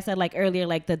that's why I said like earlier,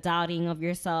 like the doubting of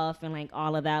yourself and like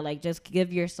all of that, like just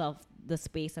give yourself the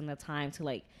space and the time to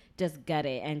like just get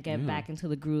it and get back into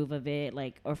the groove of it.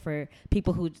 Like, or for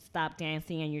people who stop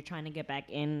dancing and you're trying to get back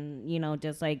in, you know,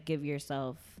 just like give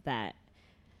yourself that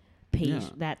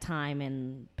that time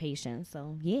and patience.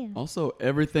 So also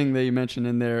everything that you mentioned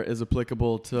in there is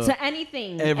applicable to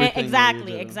anything. Everything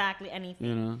exactly anything,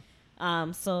 you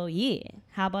know. So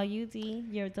how about you,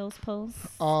 D? Those posts?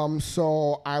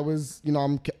 So I was, you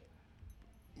know,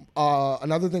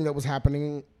 another thing that was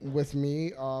happening with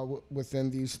me within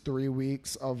these 3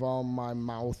 weeks of my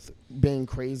mouth being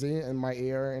crazy and my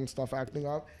ear and stuff acting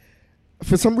up.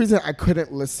 For some reason, I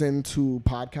couldn't listen to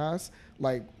podcasts,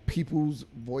 like people's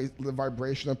voice, the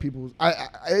vibration of people's.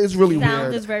 It's really weird.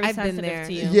 Sound is very sensitive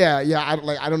to you. Yeah.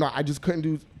 I don't know. I just couldn't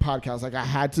do podcasts. Like I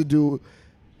had to do.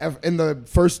 In the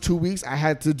first 2 weeks, I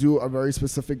had to do a very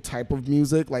specific type of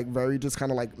music, like very just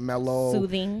kind of like mellow,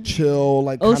 soothing, chill,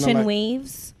 like ocean like,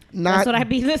 waves. Not, that's what I'd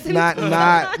be listening to.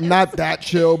 Not that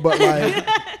chill, but like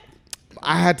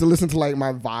I had to listen to like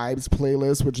my vibes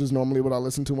playlist, which is normally what I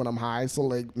listen to when I'm high. So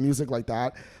like music like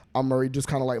that, I'm very just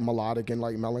kind of like melodic and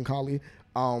like melancholy.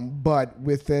 But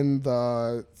within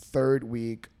the third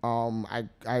week, I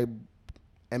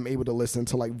am able to listen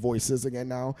to like voices again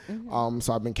now.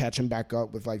 So I've been catching back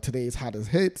up with like today's hottest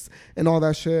hits and all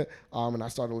that shit. And I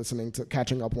started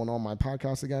catching up on all my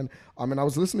podcasts again. And I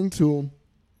was listening to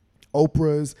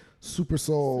Oprah's Super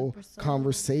Soul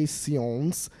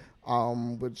Conversations,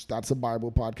 which that's a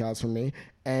Bible podcast for me.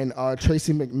 And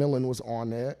Tracy McMillan was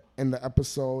on it in the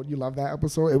episode. You love that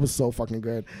episode? It was so fucking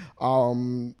good.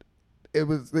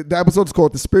 The episode's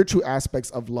called The Spiritual Aspects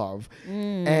of Love.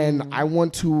 And I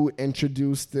want to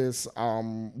introduce this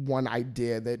one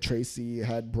idea that Tracy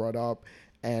had brought up,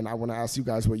 and I want to ask you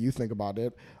guys what you think about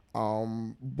it.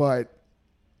 But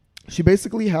she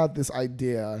basically had this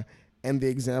idea, and the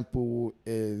example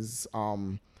is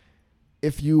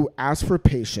if you ask for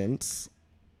patience,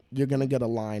 you're going to get a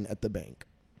line at the bank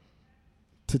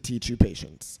to teach you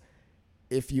patience.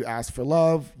 If you ask for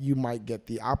love, you might get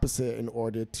the opposite in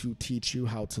order to teach you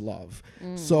how to love.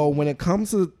 So when it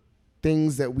comes to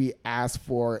things that we ask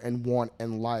for and want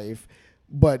in life,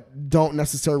 but don't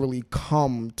necessarily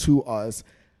come to us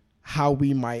how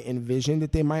we might envision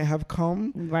that they might have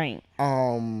come. Right.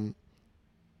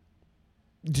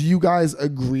 Do you guys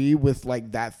agree with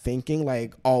like that thinking?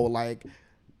 Like, oh, like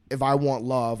if I want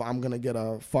love, I'm going to get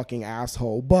a fucking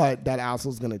asshole, but that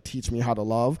asshole's going to teach me how to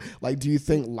love. Like, do you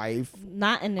think life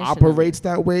not operates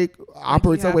that way? Or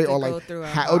like,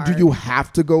 or do you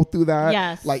have to go through that?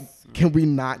 Yes. Like, can we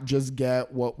not just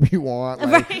get what we want?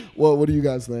 Like, right. What do you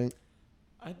guys think?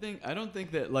 I don't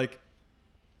think that like,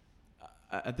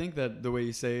 I think that the way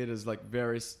you say it is like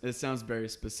it sounds very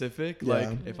specific. Yeah.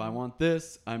 Like if I want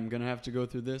this, I'm going to have to go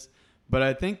through this. But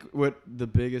I think what the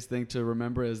biggest thing to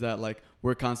remember is that like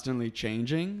we're constantly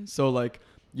changing. So like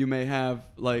you may have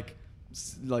like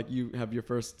you have your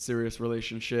first serious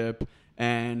relationship,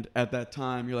 and at that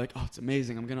time you're like, oh, it's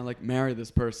amazing, I'm going to like marry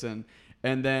this person.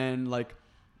 And then like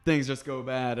things just go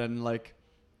bad and like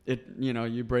it, you know,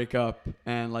 you break up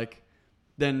and like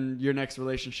then your next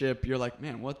relationship, you're like,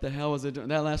 man, what the hell was it doing?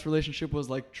 That last relationship was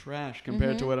like trash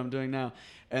compared to what I'm doing now.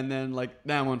 And then like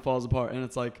that one falls apart. And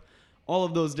it's like all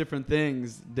of those different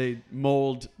things, they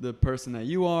mold the person that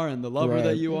you are and the lover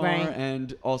that you are,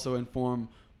 and also inform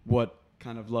what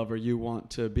kind of lover you want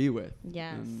to be with.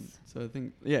 Yes. And so I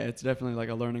think, it's definitely like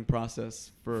a learning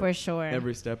process for sure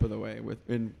every step of the way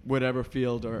in whatever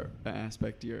field or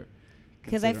aspect you're.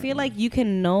 Because I feel like you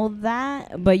can know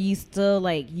that, but you still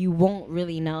like you won't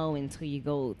really know until you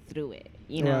go through it.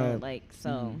 You know, like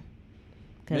so.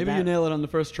 Maybe you nail it on the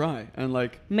first try, and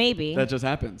like maybe that just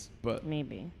happens. But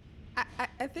maybe.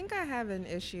 I think I have an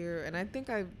issue, and I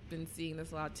think I've been seeing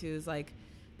this a lot too, is like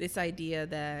this idea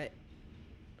that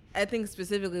I think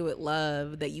specifically with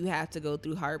love that you have to go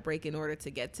through heartbreak in order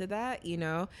to get to that, you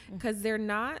know, because they're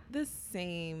not the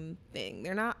same thing.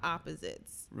 They're not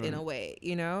opposites in a way,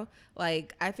 you know,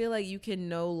 like I feel like you can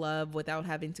know love without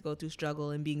having to go through struggle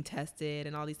and being tested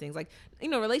and all these things. Like, you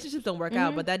know, relationships don't work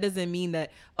out, but that doesn't mean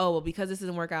that, oh, well, because this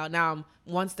doesn't work out, now I'm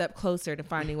one step closer to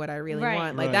finding what I really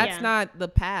want. Like that's not the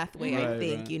pathway, I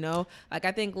think, you know, like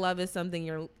I think love is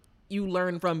something you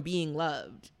learn from being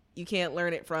loved. You can't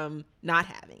learn it from not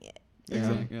having it.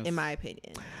 Exactly. In my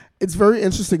opinion. It's very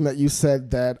interesting that you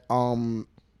said that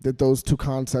that those two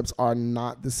concepts are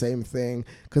not the same thing,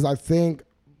 because I think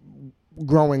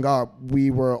growing up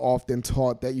we were often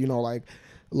taught that, you know, like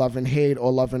love and hate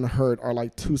or love and hurt are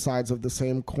like two sides of the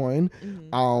same coin.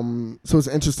 So it's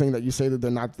interesting that you say that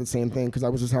they're not the same thing, because I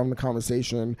was just having a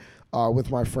conversation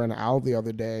with my friend Al the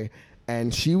other day,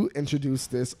 and she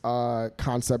introduced this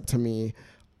concept to me.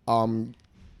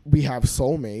 We have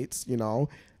soulmates, you know,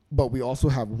 but we also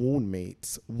have wound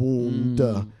mates.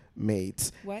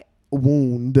 Mates. What?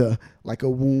 Wound, like a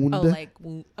wound. Oh, like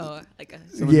wound. Oh, like a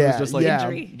someone who's just like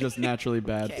injury. Just naturally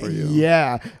bad for you.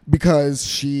 Yeah, because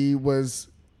she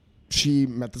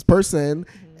met this person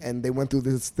and they went through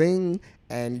this thing,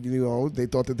 and you know they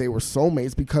thought that they were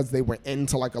soulmates because they were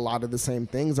into like a lot of the same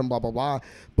things and blah blah blah.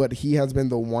 But he has been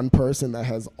the one person that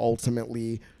has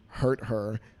ultimately hurt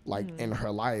her, like in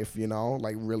her life, you know,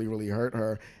 like really really hurt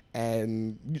her.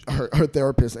 And her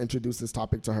therapist introduced this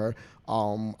topic to her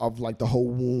of like the whole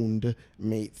wound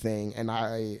mate thing, and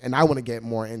I want to get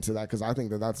more into that, because I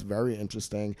think that that's very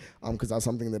interesting, because that's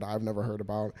something that I've never heard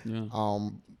about.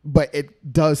 But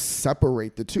it does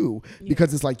separate the two,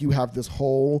 because it's like you have this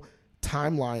whole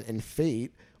timeline and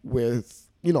fate with,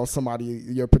 you know, somebody,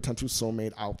 your potential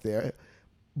soulmate out there,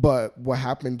 but what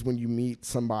happens when you meet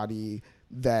somebody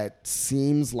that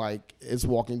seems like is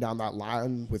walking down that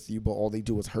line with you, but all they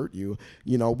do is hurt you?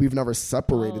 You know, we've never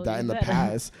separated that in the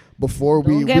past. Before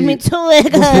Don't get me to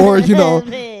it. Before, you know,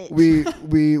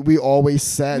 we always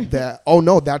said that, oh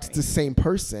no, that's the same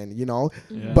person, you know.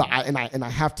 But I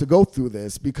have to go through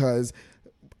this because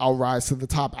I'll rise to the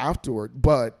top afterward.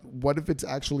 But what if it's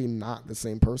actually not the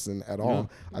same person at all?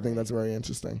 I think that's very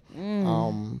interesting.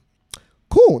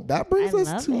 Cool. That brings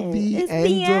us to the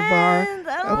end of our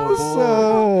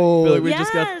episode. I feel like we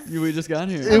just got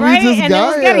here. Right? And it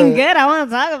was getting good. I want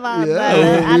to talk about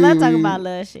that. I love talking about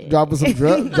love shit.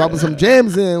 Dropping some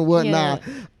jams and whatnot.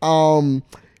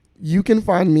 You can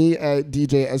find me at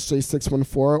DJ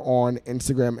SJ614 on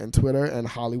Instagram and Twitter, and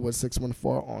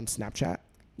Hollywood614 on Snapchat.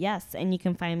 Yes, and you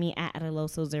can find me at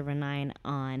Adeloso09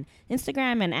 on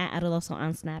Instagram and at Adeloso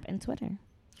on Snap and Twitter.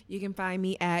 You can find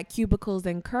me at Cubicles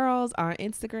and Curls on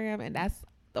Instagram, and that's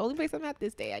the only place I'm at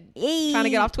this day. I'm trying to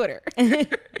get off Twitter.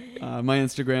 My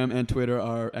Instagram and Twitter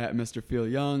are at Mr. Feel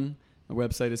Young. My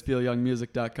website is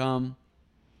feelyoungmusic.com.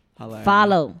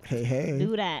 Follow. Hey.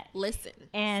 Do that. Listen.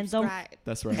 And subscribe.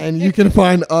 That's right. And you can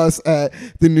find us at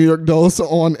the New York Dose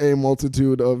on a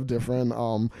multitude of different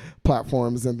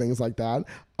platforms and things like that.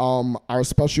 Our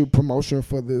special promotion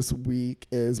for this week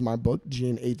is my book,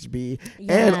 Gene HB. Yes.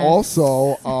 And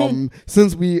also,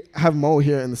 since we have Mo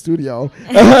here in the studio,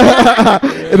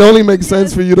 it only makes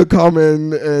sense for you to come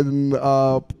in and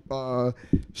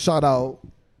shout out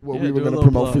what we were going to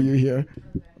promote for you here.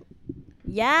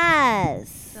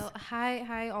 Yes. So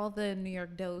hi all the New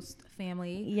York Dose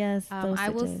family. Yes. I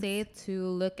will say to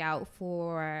look out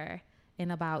for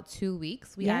in about 2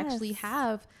 weeks. We actually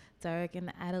have Derek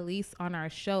and Annalise on our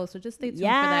show, so just stay tuned for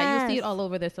that. You'll see it all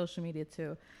over their social media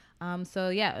too.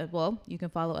 You can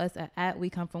follow us at We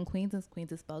Come From Queens, and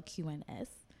Queens is spelled QNS.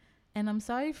 And I'm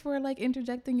sorry for like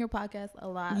interjecting your podcast a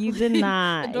lot. You did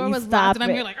not. The door was locked, and I'm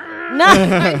here like, no,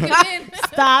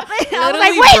 stop it. I was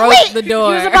like, wait, the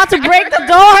door. He was about to break the door.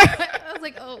 I was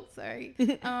like, oh, sorry.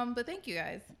 But thank you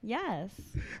guys. Yes.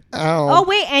 Oh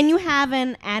wait, and you have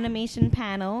an animation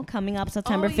panel coming up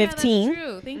September 15th. That's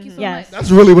true. Thank you so much. That's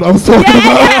really what I was talking about.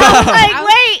 I was like,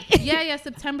 wait. Yeah,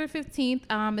 September 15th.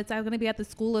 It's going to be at the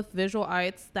School of Visual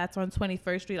Arts. That's on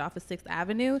 21st Street off of 6th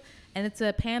Avenue. And it's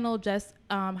a panel just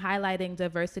highlighting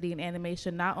diversity in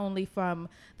animation, not only from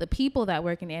the people that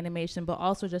work in animation, but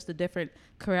also just the different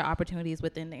career opportunities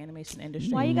within the animation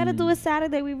industry. Why you got to do a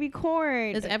Saturday? We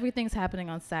record. Because everything's happening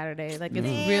on Saturday. Like,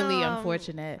 it's really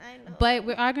unfortunate. But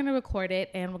we are going to record it,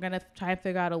 and we're going to try and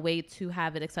figure out a way to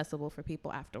have it accessible for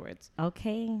people afterwards.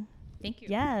 Okay. Thank you.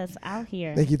 Yes, out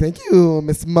here. Thank you,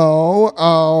 Miss Mo.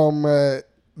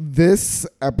 This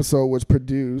episode was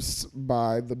produced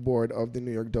by the board of the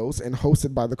New York Dose and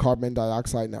hosted by the Carbon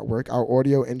Dioxide Network. Our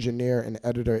audio engineer and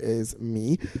editor is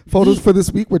me. Photos for this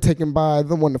week were taken by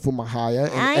the wonderful Mahaya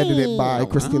and edited by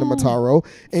Christina Mataro.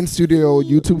 In-studio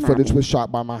YouTube footage was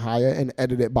shot by Mahaya and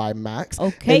edited by Max.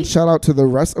 Okay. And shout out to the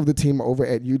rest of the team over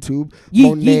at YouTube,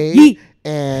 Monet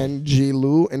and G.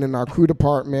 Lou, and in our crew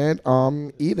department,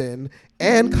 Eden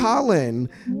and Colin.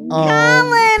 Colin.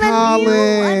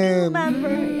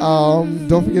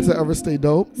 Don't forget to ever stay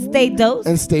dope. Stay dope.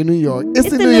 And stay New York. It's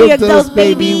the New York Dose,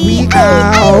 baby. We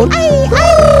out.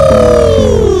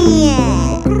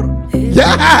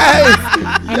 Yes!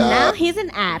 And now here's an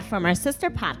ad from our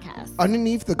sister podcast.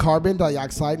 Underneath the Carbon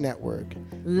Dioxide Network.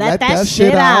 Let that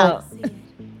shit out.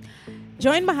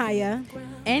 Join Mahaya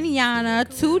and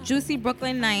Yana, two juicy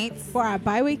Brooklyn nights, for our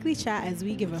bi-weekly chat as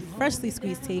we give a freshly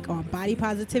squeezed take on body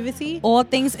positivity, all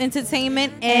things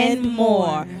entertainment, and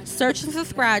more. Search and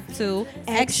subscribe to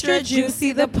Extra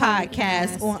Juicy the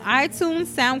Podcast on iTunes,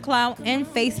 SoundCloud, and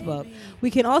Facebook.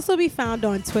 We can also be found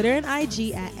on Twitter and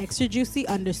IG at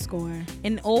extrajuicy_.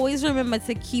 And always remember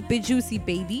to keep it juicy,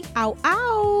 baby. Ow,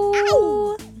 ow.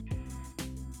 Ow.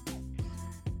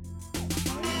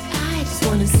 I just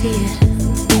wanna see it.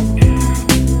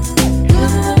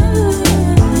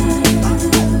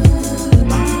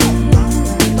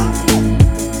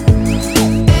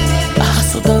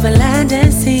 Over land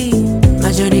and sea,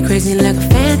 my journey crazy like a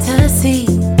fantasy.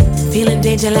 Feeling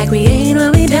danger like we ain't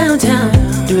when we downtown.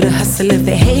 Do the hustle if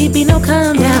they hate me, no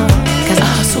calm down. Cause I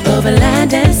hustle over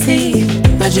land and sea.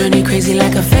 My journey crazy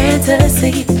like a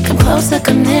fantasy. Come closer,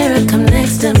 come nearer, come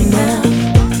next to me now.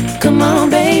 Come on,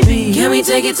 baby, can we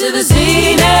take it to the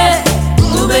zenith?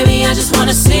 Ooh, baby, I just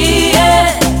wanna see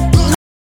it.